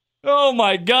 Oh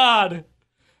my God.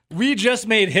 We just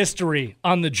made history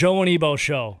on the Joe and Ebo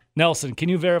show. Nelson, can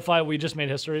you verify we just made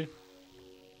history?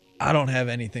 I don't have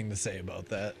anything to say about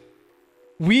that.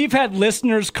 We've had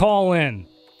listeners call in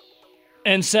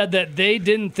and said that they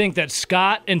didn't think that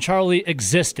Scott and Charlie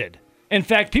existed. In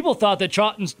fact, people thought that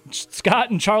Scott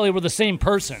and Charlie were the same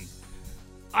person.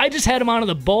 I just had them on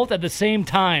the both at the same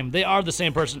time. They are the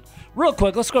same person. Real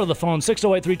quick, let's go to the phone,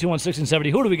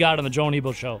 608-321-1670. Who do we got on the Joe and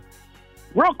Ebo show?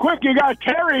 Real quick, you got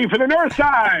Terry for the north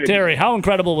side. Terry, how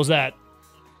incredible was that?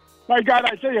 My God,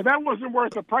 I tell you, that wasn't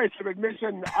worth the price of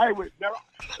admission.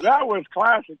 That was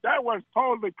classic. That was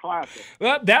totally classic.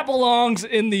 That belongs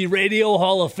in the Radio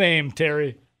Hall of Fame,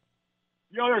 Terry.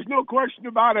 You know, there's no question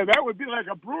about it. That would be like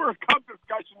a Brewers Cup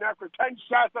discussion after 10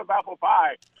 shots of apple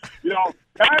pie. You know,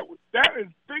 that is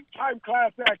big-time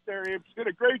class act there. You did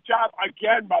a great job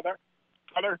again, brother.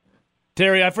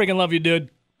 Terry, I freaking love you, dude.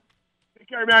 Take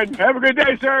care, man. Have a good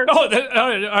day, sir. Oh, all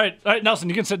right, Nelson,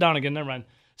 you can sit down again. Never mind.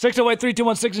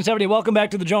 608-321-1670. Welcome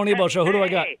back to the Joe and Ebo show. Who do I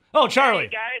got? Oh, Charlie. Hey,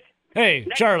 guys. Hey,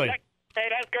 Charlie. Hey,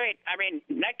 that's great. I mean,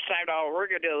 next time, we're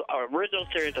going to do an original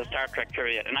series of Star Trek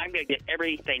trivia, and I'm going to get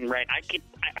everything right.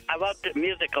 I love the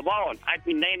music alone. I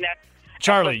can name that.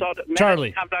 Charlie,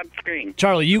 Charlie. Comes on screen.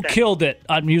 Charlie, you killed it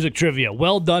on music trivia.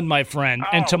 Well done, my friend.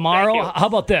 And tomorrow, thank you. how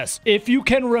about this? If you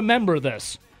can remember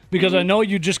this, because I know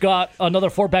you just got another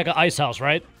 4-pack of Ice House,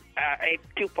 right?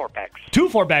 2 4-packs. 2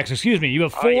 4-packs, excuse me. You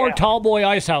have 4 Tall Boy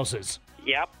Ice Houses.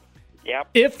 Yep.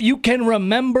 If you can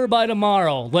remember by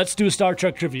tomorrow, let's do Star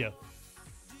Trek trivia.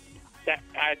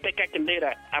 I think I can do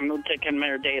that. I'm going to take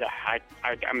their data.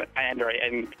 I'm Android,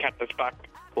 and Captain Spock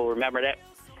will remember that.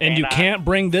 And you can't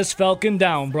bring this Falcon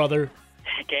down, brother.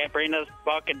 Can't bring this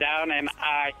Falcon down, and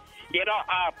I'm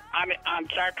on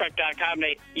StarTrek.com.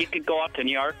 You could go up to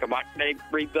New York and watch. They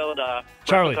rebuild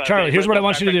Charlie, here's what I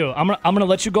want you to do. I'm gonna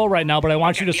let you go right now, but I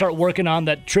want you to start working on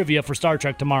that trivia for Star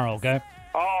Trek tomorrow, okay?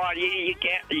 Oh, you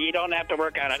can't. You don't have to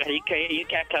work on it. You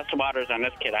can't test the waters on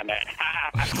this kid on that.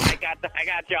 I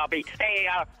got you. I'll be. Hey,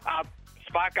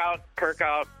 Spock out, Kirk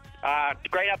out.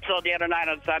 Great episode the other night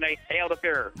on Sunday. Hail the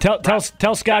Fuhrer.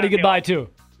 Tell Scotty goodbye too.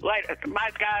 Later.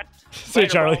 Bye, Scott. See you,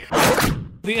 Charlie.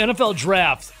 The NFL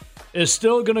draft is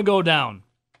still going to go down.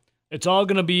 It's all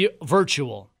going to be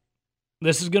virtual.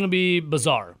 This is going to be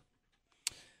bizarre.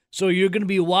 So you're going to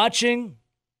be watching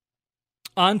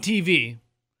on TV.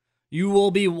 You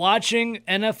will be watching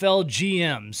NFL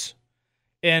GMs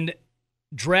and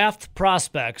draft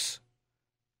prospects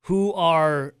who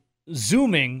are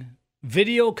Zooming,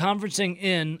 video conferencing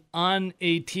in on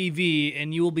a TV,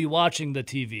 and you will be watching the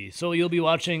TV. So you'll be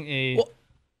watching a... Well,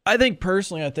 I think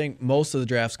most of the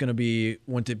draft's going to be,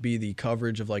 wouldn't it be the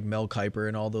coverage of like Mel Kiper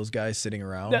and all those guys sitting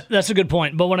around? That's a good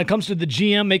point. But when it comes to the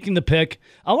GM making the pick,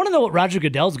 I want to know what Roger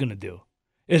Goodell's going to do.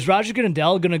 Is Roger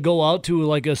Goodell going to go out to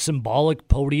like a symbolic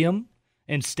podium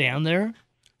and stand there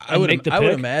and make the pick? I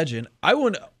would imagine. I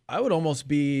would almost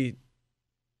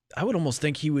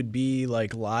think he would be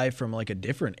like live from like a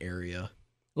different area.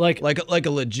 Like a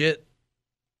legit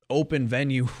open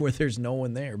venue where there's no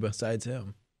one there besides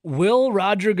him. Will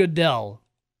Roger Goodell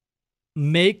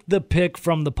make the pick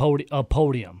from the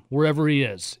podium, wherever he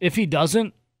is? If he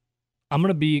doesn't, I'm going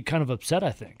to be kind of upset,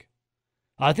 I think.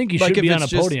 I think he should be on a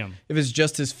podium. If it's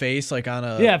just his face, like on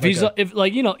a... Yeah, if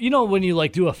you know when you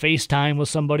like do a FaceTime with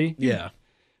somebody? Yeah.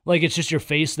 Like it's just your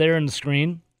face there in the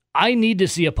screen? I need to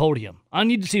see a podium. I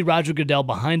need to see Roger Goodell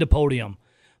behind a podium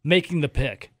making the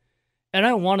pick. And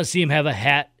I want to see him have a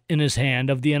hat in his hand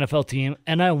of the NFL team,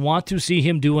 and I want to see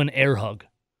him do an air hug.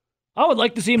 I would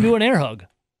like to see him do an air hug.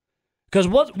 Because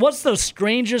what's the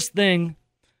strangest thing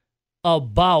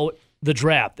about the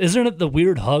draft? Isn't it the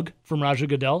weird hug from Roger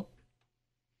Goodell?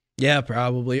 Yeah,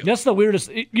 probably. That's the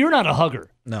weirdest. You're not a hugger.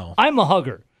 No. I'm a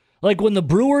hugger. Like when the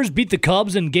Brewers beat the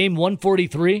Cubs in game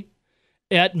 143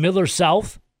 at Miller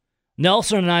South,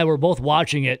 Nelson and I were both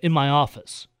watching it in my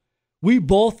office. We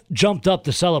both jumped up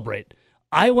to celebrate.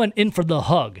 I went in for the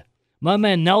hug. My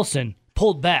man Nelson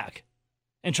pulled back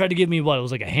and tried to give me what? It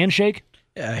was like a handshake?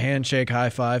 Yeah, a handshake, high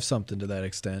five, something to that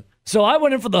extent. So I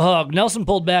went in for the hug. Nelson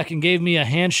pulled back and gave me a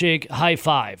handshake high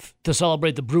five to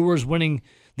celebrate the Brewers winning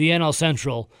the NL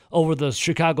Central over the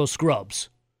Chicago Scrubs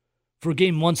for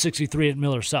game 163 at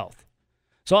Miller South.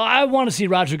 So I want to see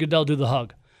Roger Goodell do the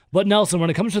hug. But Nelson, when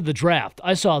it comes to the draft,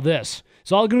 I saw this.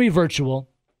 It's all going to be virtual.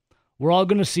 We're all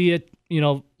going to see it,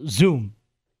 Zoom.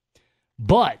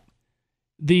 But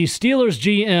the Steelers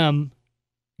GM,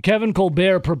 Kevin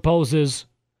Colbert, proposes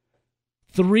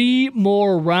 3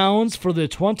 more rounds for the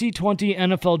 2020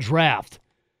 NFL Draft,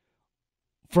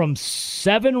 from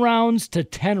 7 rounds to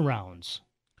 10 rounds.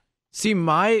 See,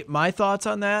 my thoughts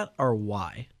on that are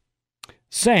why.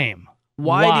 Same.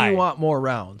 Why do you want more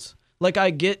rounds? Like,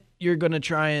 I get you're going to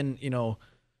try and,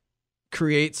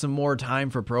 create some more time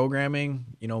for programming,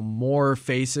 more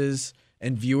faces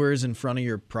and viewers in front of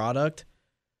your product.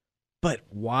 But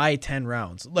why 10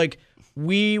 rounds? Like,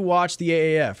 we watch the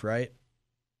AAF, right?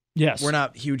 Yes. We're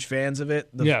not huge fans of it.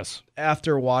 Yes.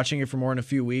 After watching it for more than a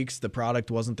few weeks, the product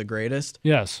wasn't the greatest.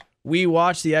 Yes. We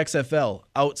watch the XFL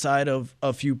outside of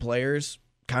a few players,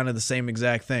 kind of the same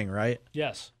exact thing, right?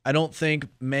 Yes. I don't think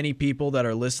many people that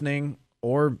are listening,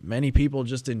 or many people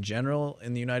just in general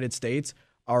in the United States,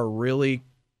 are really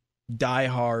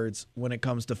diehards when it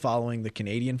comes to following the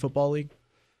Canadian Football League.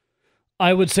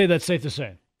 I would say that's safe to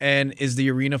say. And is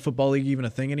the Arena Football League even a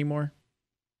thing anymore?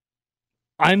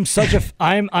 I'm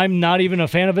not even a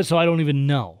fan of it, so I don't even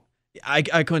know. I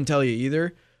couldn't tell you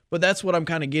either, but that's what I'm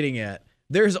kind of getting at.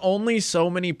 There's only so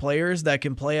many players that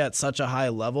can play at such a high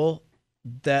level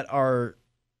that are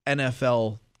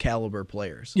NFL caliber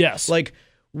players. Yes. Like,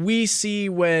 we see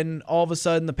when all of a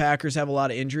sudden the Packers have a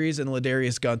lot of injuries and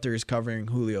Ladarius Gunter is covering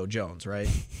Julio Jones, right?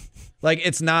 Like,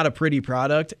 it's not a pretty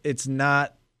product. It's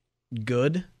not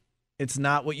good. It's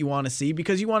not what you want to see,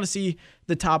 because you want to see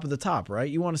the top of the top, right?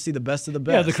 You want to see the best of the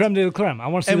best. Yeah, the creme de la creme. I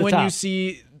want to see and the top. when you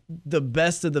see the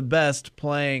best of the best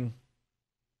playing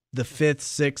the 5th,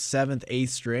 6th, 7th, 8th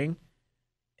string,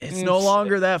 it's no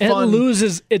longer that fun. It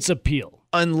loses its appeal.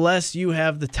 Unless you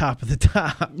have the top of the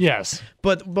top. Yes.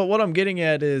 But what I'm getting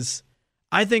at is,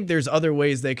 I think there's other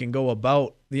ways they can go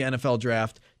about the NFL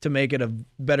draft to make it a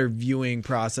better viewing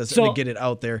process and to get it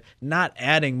out there, not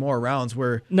adding more rounds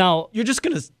where now you're just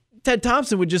going to Ted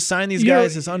Thompson would just sign these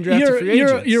guys as undrafted free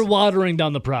agents. You're watering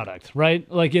down the product, right?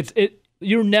 Like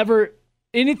you're never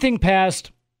anything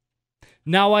past.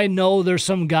 Now I know there's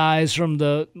some guys from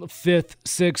the 5th,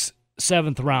 6th,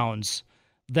 7th rounds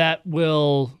that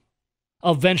will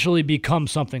eventually become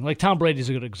something. Like Tom Brady's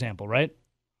a good example, right?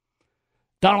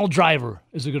 Donald Driver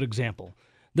is a good example.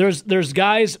 There's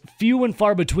guys few and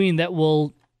far between that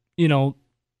will,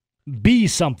 be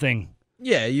something.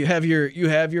 Yeah, you have your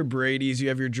Bradys, you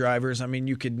have your Drivers. I mean,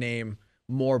 you could name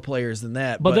more players than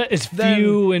that. But that is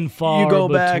few and far. You go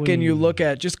between. back and you look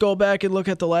at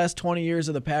the last 20 years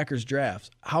of the Packers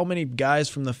drafts. How many guys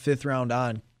from the 5th round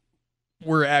on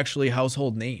were actually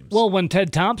household names? Well, when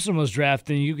Ted Thompson was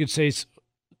drafted, you could say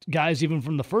guys even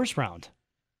from the 1st round.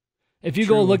 If you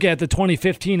go look at the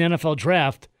 2015 NFL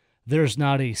draft, there's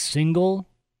not a single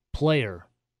player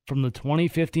from the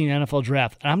 2015 NFL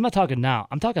draft. And I'm not talking now.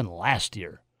 I'm talking last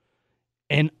year.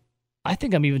 And I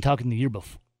think I'm even talking the year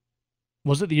before.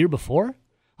 Was it the year before?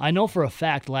 I know for a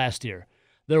fact last year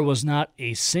there was not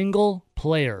a single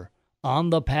player on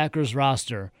the Packers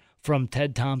roster from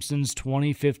Ted Thompson's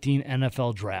 2015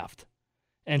 NFL draft.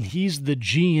 And he's the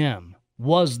GM,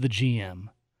 was the GM,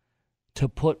 to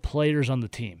put players on the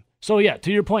team. So yeah,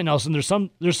 to your point, Nelson, there's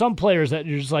some players that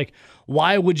you're just like,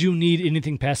 why would you need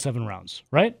anything past 7 rounds,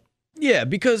 right? Yeah,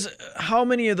 because how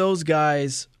many of those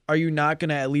guys are you not going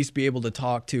to at least be able to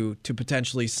talk to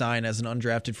potentially sign as an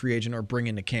undrafted free agent or bring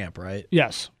into camp, right?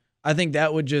 Yes. I think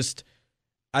that would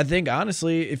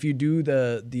honestly, if you do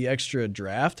the extra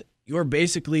draft, you're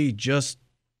basically just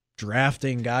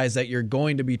drafting guys that you're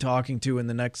going to be talking to in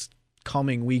the next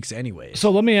coming weeks anyways. So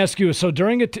let me ask you, so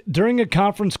during a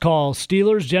conference call,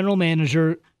 Steelers general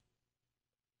manager,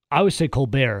 I would say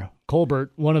Colbert,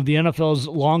 one of the NFL's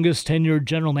longest tenured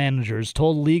general managers,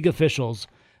 told league officials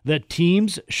that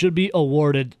teams should be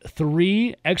awarded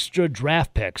 3 extra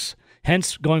draft picks,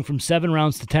 hence going from 7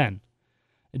 rounds to 10,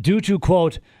 due to,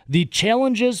 quote, the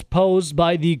challenges posed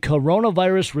by the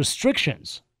coronavirus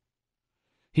restrictions.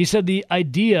 He said the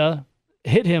idea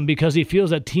hit him because he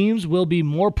feels that teams will be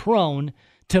more prone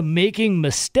to making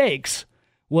mistakes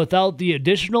without the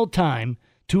additional time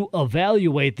to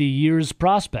evaluate the year's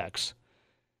prospects.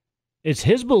 It's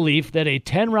his belief that a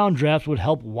 10-round draft would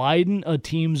help widen a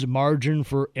team's margin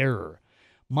for error.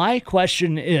 My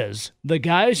question is, the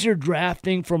guys you're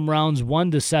drafting from rounds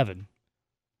 1 to 7,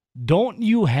 don't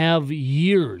you have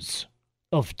years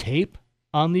of tape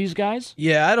on these guys?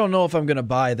 Yeah, I don't know if I'm going to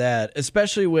buy that,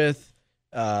 especially with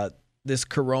this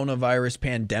coronavirus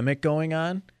pandemic going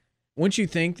on. Wouldn't you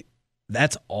think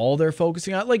that's all they're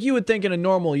focusing on? Like, you would think in a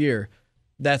normal year,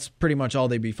 that's pretty much all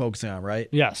they'd be focusing on, right?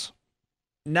 Yes.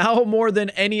 Now more than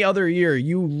any other year,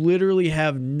 you literally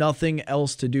have nothing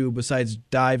else to do besides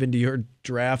dive into your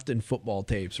draft and football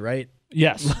tapes, right?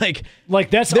 Yes. Like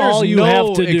that's all you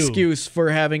have to do. There's no excuse for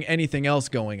having anything else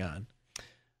going on.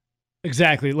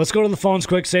 Exactly. Let's go to the phones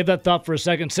quick. Save that thought for a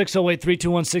second.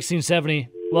 608-321-1670.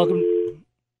 Welcome.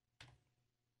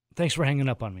 Thanks for hanging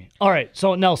up on me. All right,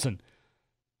 so Nelson,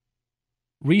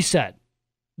 reset.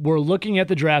 We're looking at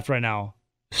the draft right now.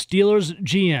 Steelers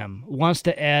GM wants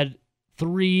to add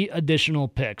 3 additional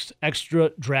picks, extra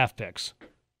draft picks.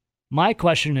 My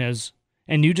question is,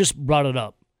 and you just brought it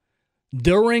up,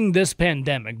 during this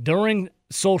pandemic, during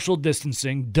social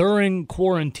distancing, during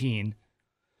quarantine,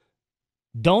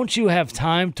 don't you have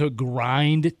time to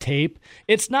grind tape?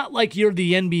 It's not like you're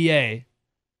the NBA,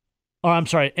 or I'm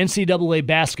sorry, NCAA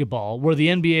basketball, where the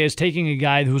NBA is taking a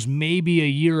guy who's maybe a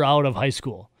year out of high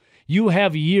school. You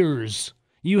have years.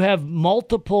 You have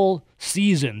multiple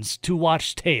seasons to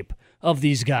watch tape of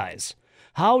these guys.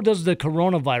 How does the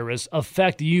coronavirus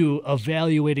affect you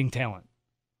evaluating talent?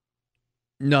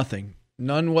 Nothing.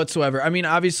 None whatsoever. I mean,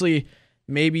 obviously,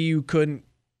 maybe you couldn't,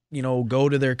 go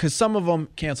to because some of them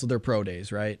canceled their pro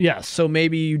days, right? Yes. So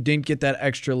maybe you didn't get that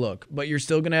extra look, but you're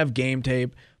still going to have game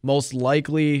tape. Most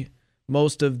likely,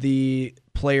 most of the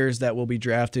players that will be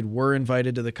drafted were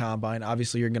invited to the combine.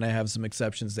 Obviously, you're going to have some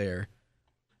exceptions there.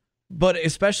 But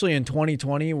especially in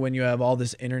 2020, when you have all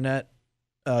this internet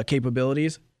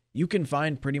capabilities, you can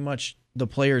find pretty much the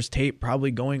player's tape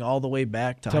probably going all the way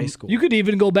back to high school. You could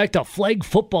even go back to flag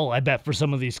football, I bet, for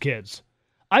some of these kids.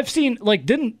 I've seen,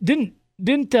 didn't Jim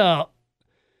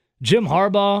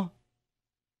Harbaugh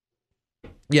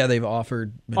Yeah, they've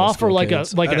offered kids.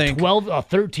 a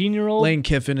 13-year-old. Lane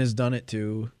Kiffin has done it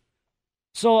too.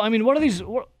 So I mean, what are these?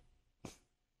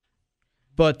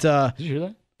 But did you hear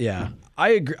that? Yeah,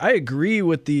 I agree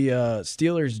with the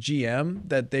Steelers GM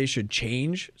that they should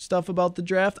change stuff about the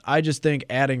draft. I just think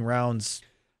adding rounds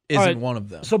isn't one of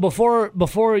them. So before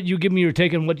you give me your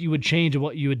take on what you would change and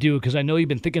what you would do, because I know you've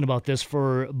been thinking about this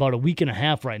for about a week and a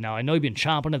half right now. I know you've been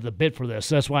chomping at the bit for this.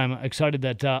 That's why I'm excited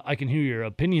that I can hear your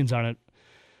opinions on it.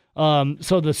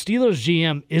 So the Steelers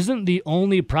GM isn't the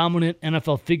only prominent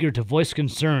NFL figure to voice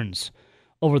concerns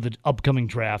over the upcoming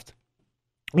draft,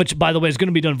 which, by the way, is going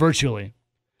to be done virtually.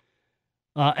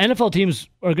 NFL teams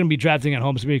are going to be drafting at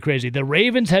home. It's going to be crazy. The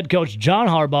Ravens head coach John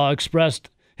Harbaugh expressed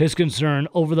his concern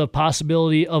over the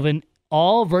possibility of an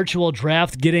all-virtual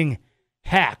draft getting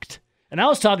hacked. And I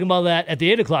was talking about that at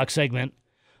the 8 o'clock segment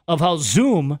of how the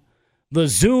Zoom, the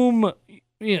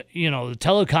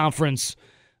teleconference,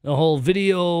 the whole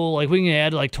video, like we can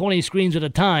add like 20 screens at a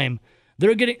time.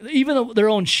 They're getting, even their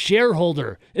own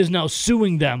shareholder is now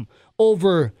suing them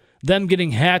over them getting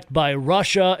hacked by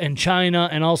Russia and China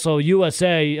and also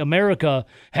USA, America,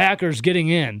 hackers getting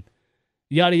in,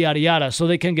 yada, yada, yada, so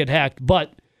they can get hacked.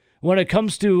 But when it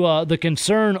comes to the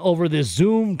concern over this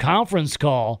Zoom conference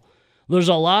call, there's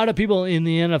a lot of people in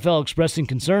the NFL expressing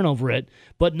concern over it.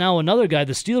 But now another guy,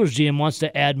 the Steelers GM, wants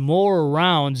to add more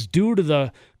rounds due to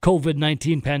the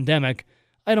COVID-19 pandemic.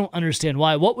 I don't understand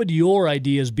why. What would your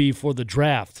ideas be for the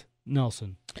draft,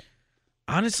 Nelson?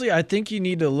 Honestly, I think you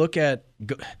need to look at...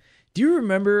 Do you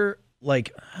remember,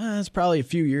 it's probably a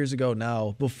few years ago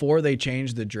now, before they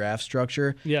changed the draft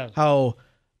structure, how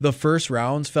the first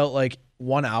rounds felt like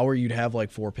 1 hour you'd have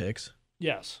 4 picks?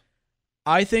 Yes.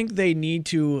 I think they need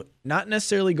to not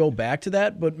necessarily go back to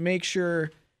that, but make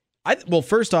sure...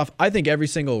 first off, I think every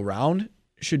single round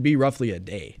should be roughly a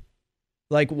day.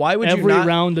 Why would every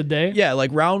round a day? Yeah,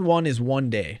 round 1 is 1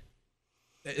 day.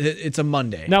 It's a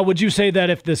Monday. Now, would you say that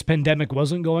if this pandemic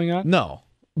wasn't going on? No.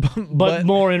 But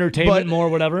more entertainment, more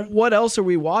whatever? What else are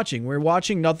we watching? We're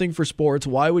watching nothing for sports.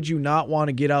 Why would you not want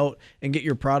to get out and get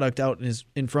your product out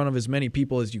in front of as many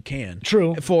people as you can?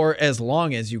 True. For as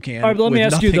long as you can. All right, but let me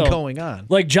ask you, though, going on.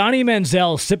 Like Johnny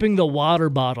Manziel sipping the water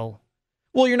bottle.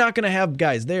 Well, you're not going to have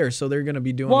guys there, so they're going to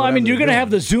be doing. Well, I mean, you're going to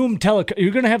have the Zoom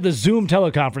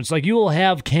teleconference. You will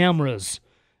have cameras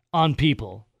on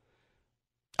people.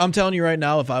 I'm telling you right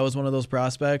now, if I was one of those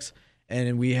prospects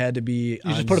and we had to be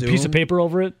you just put Zoom, a piece of paper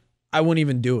over it? I wouldn't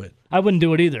even do it. I wouldn't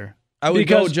do it either. I would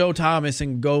go Joe Thomas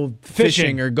and go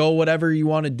fishing or go whatever you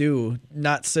want to do,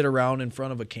 not sit around in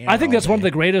front of a camera. I think that's one of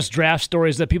the greatest draft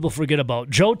stories that people forget about.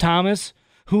 Joe Thomas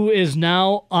who is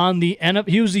now on the NFL.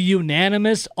 He was a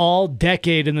unanimous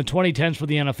all-decade in the 2010s for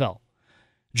the NFL.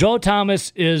 Joe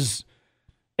Thomas is,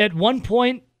 at one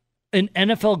point, an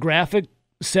NFL graphic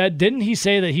said, didn't he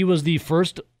say that he was the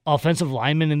first offensive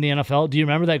lineman in the NFL? Do you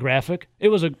remember that graphic? It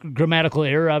was a grammatical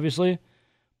error, obviously.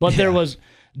 But there was,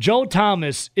 Joe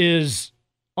Thomas is,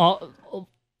 unanimous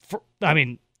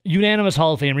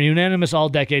Hall of Famer, unanimous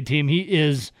all-decade team. He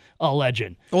is a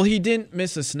legend. Well, he didn't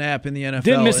miss a snap in the NFL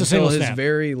Didn't miss a until single his snap.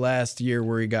 very last year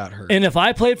where he got hurt. And if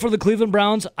I played for the Cleveland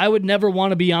Browns, I would never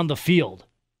want to be on the field.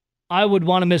 I would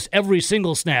want to miss every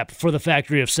single snap for the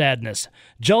Factory of Sadness.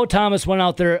 Joe Thomas went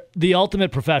out there, the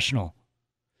ultimate professional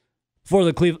for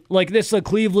the the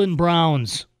Cleveland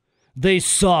Browns. They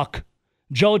suck.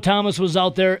 Joe Thomas was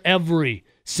out there every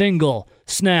single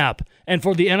snap. And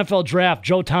for the NFL draft,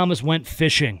 Joe Thomas went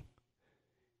fishing.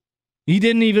 He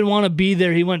didn't even want to be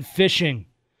there. He went fishing.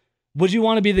 Would you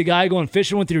want to be the guy going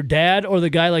fishing with your dad, or the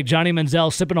guy like Johnny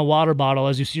Manziel sipping a water bottle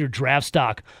as you see your draft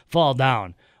stock fall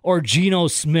down? Or Geno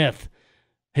Smith.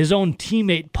 His own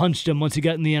teammate punched him once he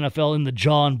got in the NFL in the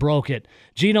jaw and broke it.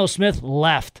 Geno Smith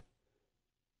left.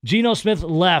 He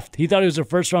thought he was a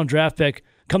first-round draft pick.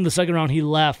 Come the second round, he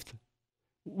left.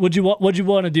 What'd you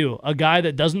want to do? A guy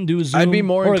that doesn't do Zoom? I'd be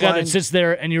more or a guy inclined- that sits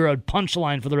there and you're a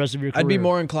punchline for the rest of your career? I'd be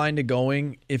more inclined to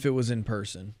going if it was in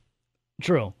person.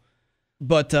 True.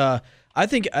 But I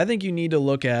think you need to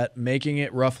look at making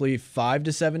it roughly 5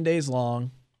 to 7 days long,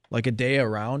 like a day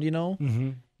around, Mm-hmm.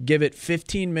 Give it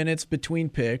 15 minutes between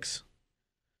picks,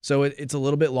 so it's a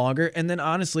little bit longer. And then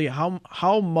honestly,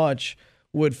 how much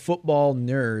would football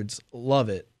nerds love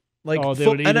it? Like they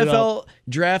would eat it NFL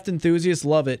draft enthusiasts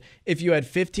love it. If you had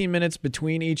 15 minutes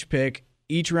between each pick,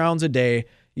 each round's a day,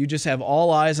 you just have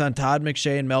all eyes on Todd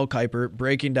McShay and Mel Kiper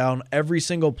breaking down every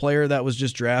single player that was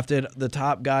just drafted, the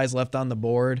top guys left on the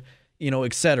board,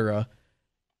 etc.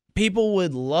 People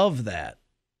would love that.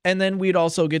 And then we'd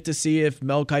also get to see if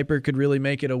Mel Kiper could really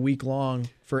make it a week long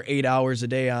for 8 hours a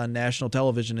day on national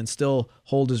television and still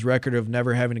hold his record of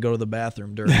never having to go to the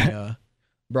bathroom during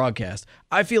broadcast.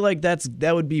 I feel like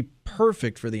that would be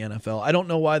perfect for the NFL. I don't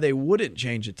know why they wouldn't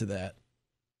change it to that.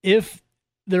 If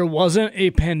there wasn't a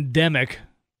pandemic,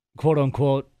 quote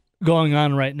unquote, going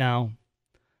on right now,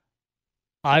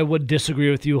 I would disagree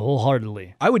with you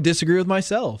wholeheartedly. I would disagree with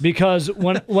myself. Because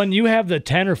when you have the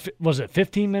 10 or was it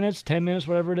 15 minutes, 10 minutes,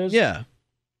 whatever it is? Yeah.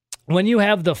 When you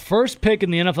have the first pick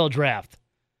in the NFL draft,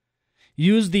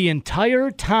 use the entire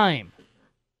time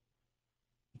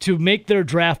to make their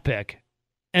draft pick.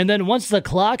 And then once the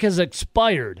clock has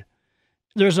expired,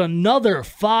 there's another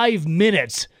 5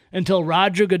 minutes until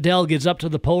Roger Goodell gets up to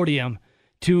the podium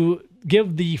to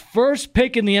give the first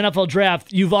pick in the NFL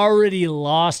draft. You've already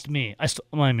lost me. I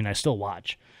still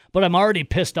watch, but I'm already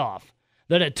pissed off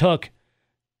that it took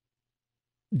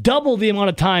double the amount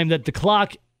of time that the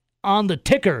clock on the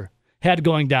ticker had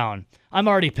going down. I'm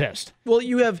already pissed. Well,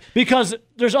 because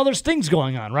there's other things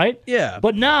going on, right? Yeah.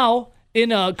 But now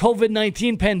in a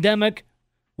COVID-19 pandemic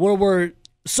where we're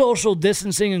social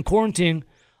distancing and quarantining,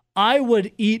 I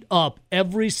would eat up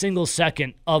every single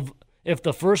second of if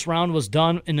the first round was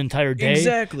done an entire day,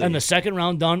 exactly, and the second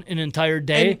round done an entire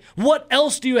day. And what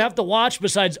else do you have to watch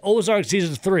besides Ozark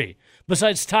Season 3?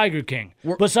 Besides Tiger King?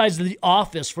 Besides The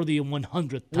Office for the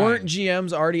 100th time? Weren't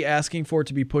GMs already asking for it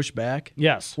to be pushed back?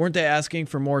 Yes. Weren't they asking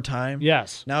for more time?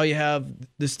 Yes. Now you have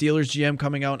the Steelers GM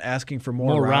coming out and asking for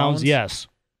more rounds? Yes.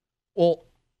 Well,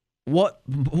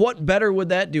 what better would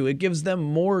that do? It gives them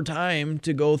more time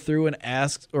to go through and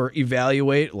ask or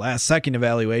evaluate last-second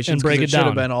evaluations and break it down. Should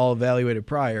have been all evaluated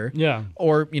prior. Yeah.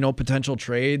 Or potential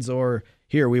trades, or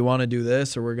here we want to do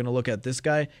this, or we're going to look at this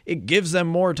guy. It gives them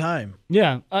more time.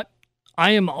 Yeah,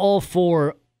 I am all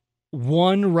for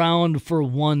one round for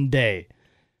one day.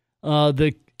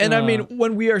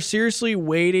 When we are seriously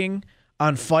waiting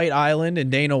on Fight Island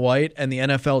and Dana White and the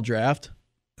NFL draft.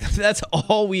 That's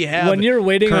all we have. When you're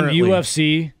waiting currently. on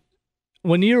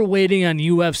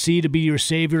UFC, to be your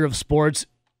savior of sports,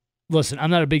 listen, I'm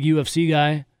not a big UFC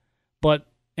guy,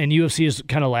 and UFC is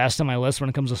kind of last on my list when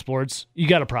it comes to sports. You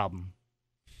got a problem.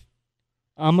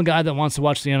 I'm a guy that wants to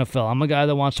watch the NFL. I'm a guy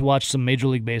that wants to watch some Major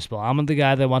League Baseball. I'm the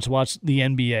guy that wants to watch the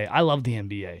NBA. I love the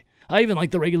NBA. I even like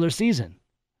the regular season.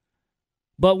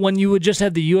 But when you would just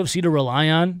have the UFC to rely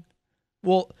on,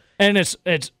 and it's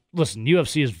listen,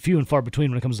 UFC is few and far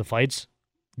between when it comes to fights.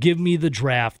 Give me the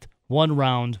draft, one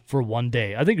round for one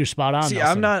day. I think you're spot on. See,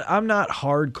 Nelson. I'm not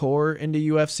hardcore into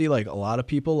UFC like a lot of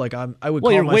people. Like I would. Well,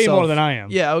 call you're myself, way more than I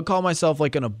am. Yeah, I would call myself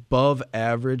like an above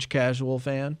average casual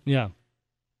fan. Yeah.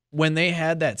 When they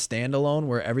had that standalone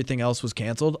where everything else was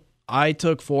canceled, I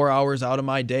took 4 hours out of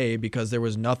my day because there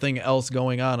was nothing else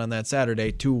going on that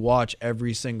Saturday to watch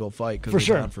every single fight because it's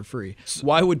on for free.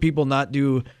 Why would people not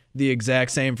do the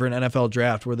exact same for an NFL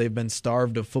draft where they've been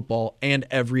starved of football and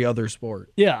every other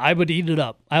sport? Yeah, I would eat it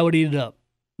up.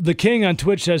 The King on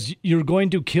Twitch says you're going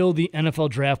to kill the NFL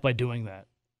draft by doing that.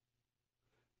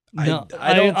 No,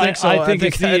 I don't think so. I think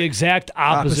it's the exact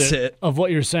opposite of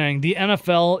what you're saying. The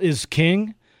NFL is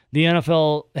king. The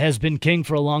NFL has been king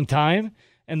for a long time,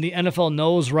 and the NFL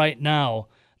knows right now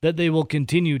that they will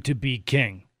continue to be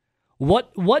king.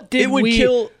 What did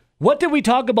we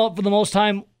talk about for the most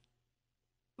time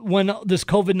when this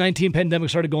COVID-19 pandemic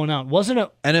started going on? Wasn't it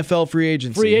NFL free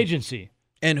agency? Free agency.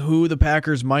 And who the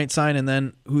Packers might sign and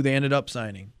then who they ended up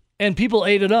signing. And people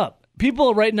ate it up.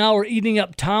 People right now are eating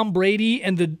up Tom Brady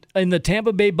and the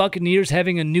Tampa Bay Buccaneers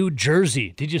having a new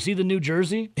jersey. Did you see the new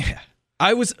jersey? Yeah.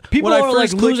 People are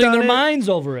like losing their minds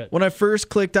over it. When I first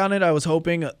clicked on it, I was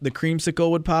hoping the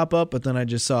creamsicle would pop up, but then I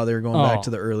just saw they were going back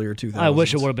to the earlier 2000s. I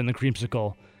wish it would have been the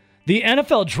creamsicle. The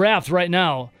NFL draft right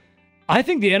now, I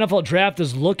think the NFL draft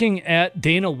is looking at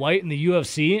Dana White and the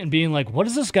UFC and being like, what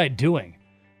is this guy doing?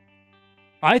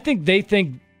 I think they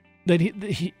think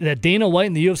that Dana White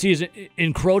and the UFC is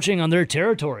encroaching on their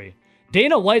territory.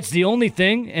 Dana White's the only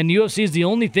thing, and UFC is the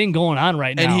only thing going on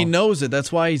right now. And he knows it.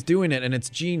 That's why he's doing it, and it's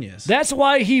genius. That's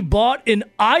why he bought an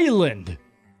island.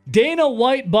 Dana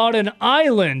White bought an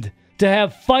island to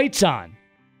have fights on.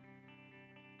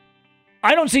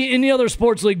 I don't see any other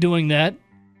sports league doing that.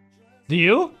 Do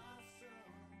you?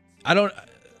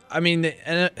 I mean, the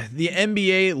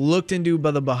NBA looked into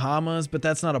the Bahamas, but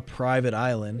that's not a private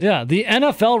island. Yeah, the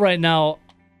NFL right now,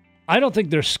 I don't think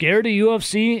they're scared of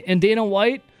UFC and Dana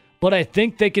White, but I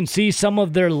think they can see some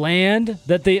of their land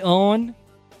that they own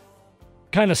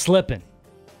kind of slipping.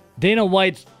 Dana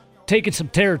White's taking some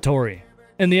territory,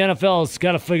 and the NFL's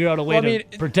got to figure out a way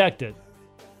to protect it.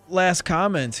 Last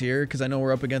comments here, because I know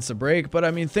we're up against the break, but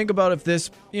I mean, think about if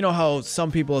this, you know how some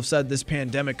people have said this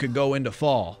pandemic could go into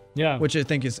fall. Yeah. Which I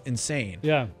think is insane.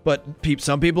 Yeah. But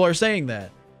some people are saying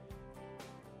that.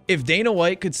 If Dana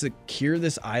White could secure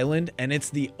this island and it's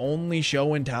the only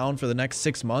show in town for the next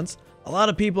 6 months, a lot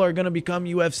of people are going to become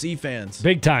UFC fans.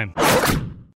 Big time.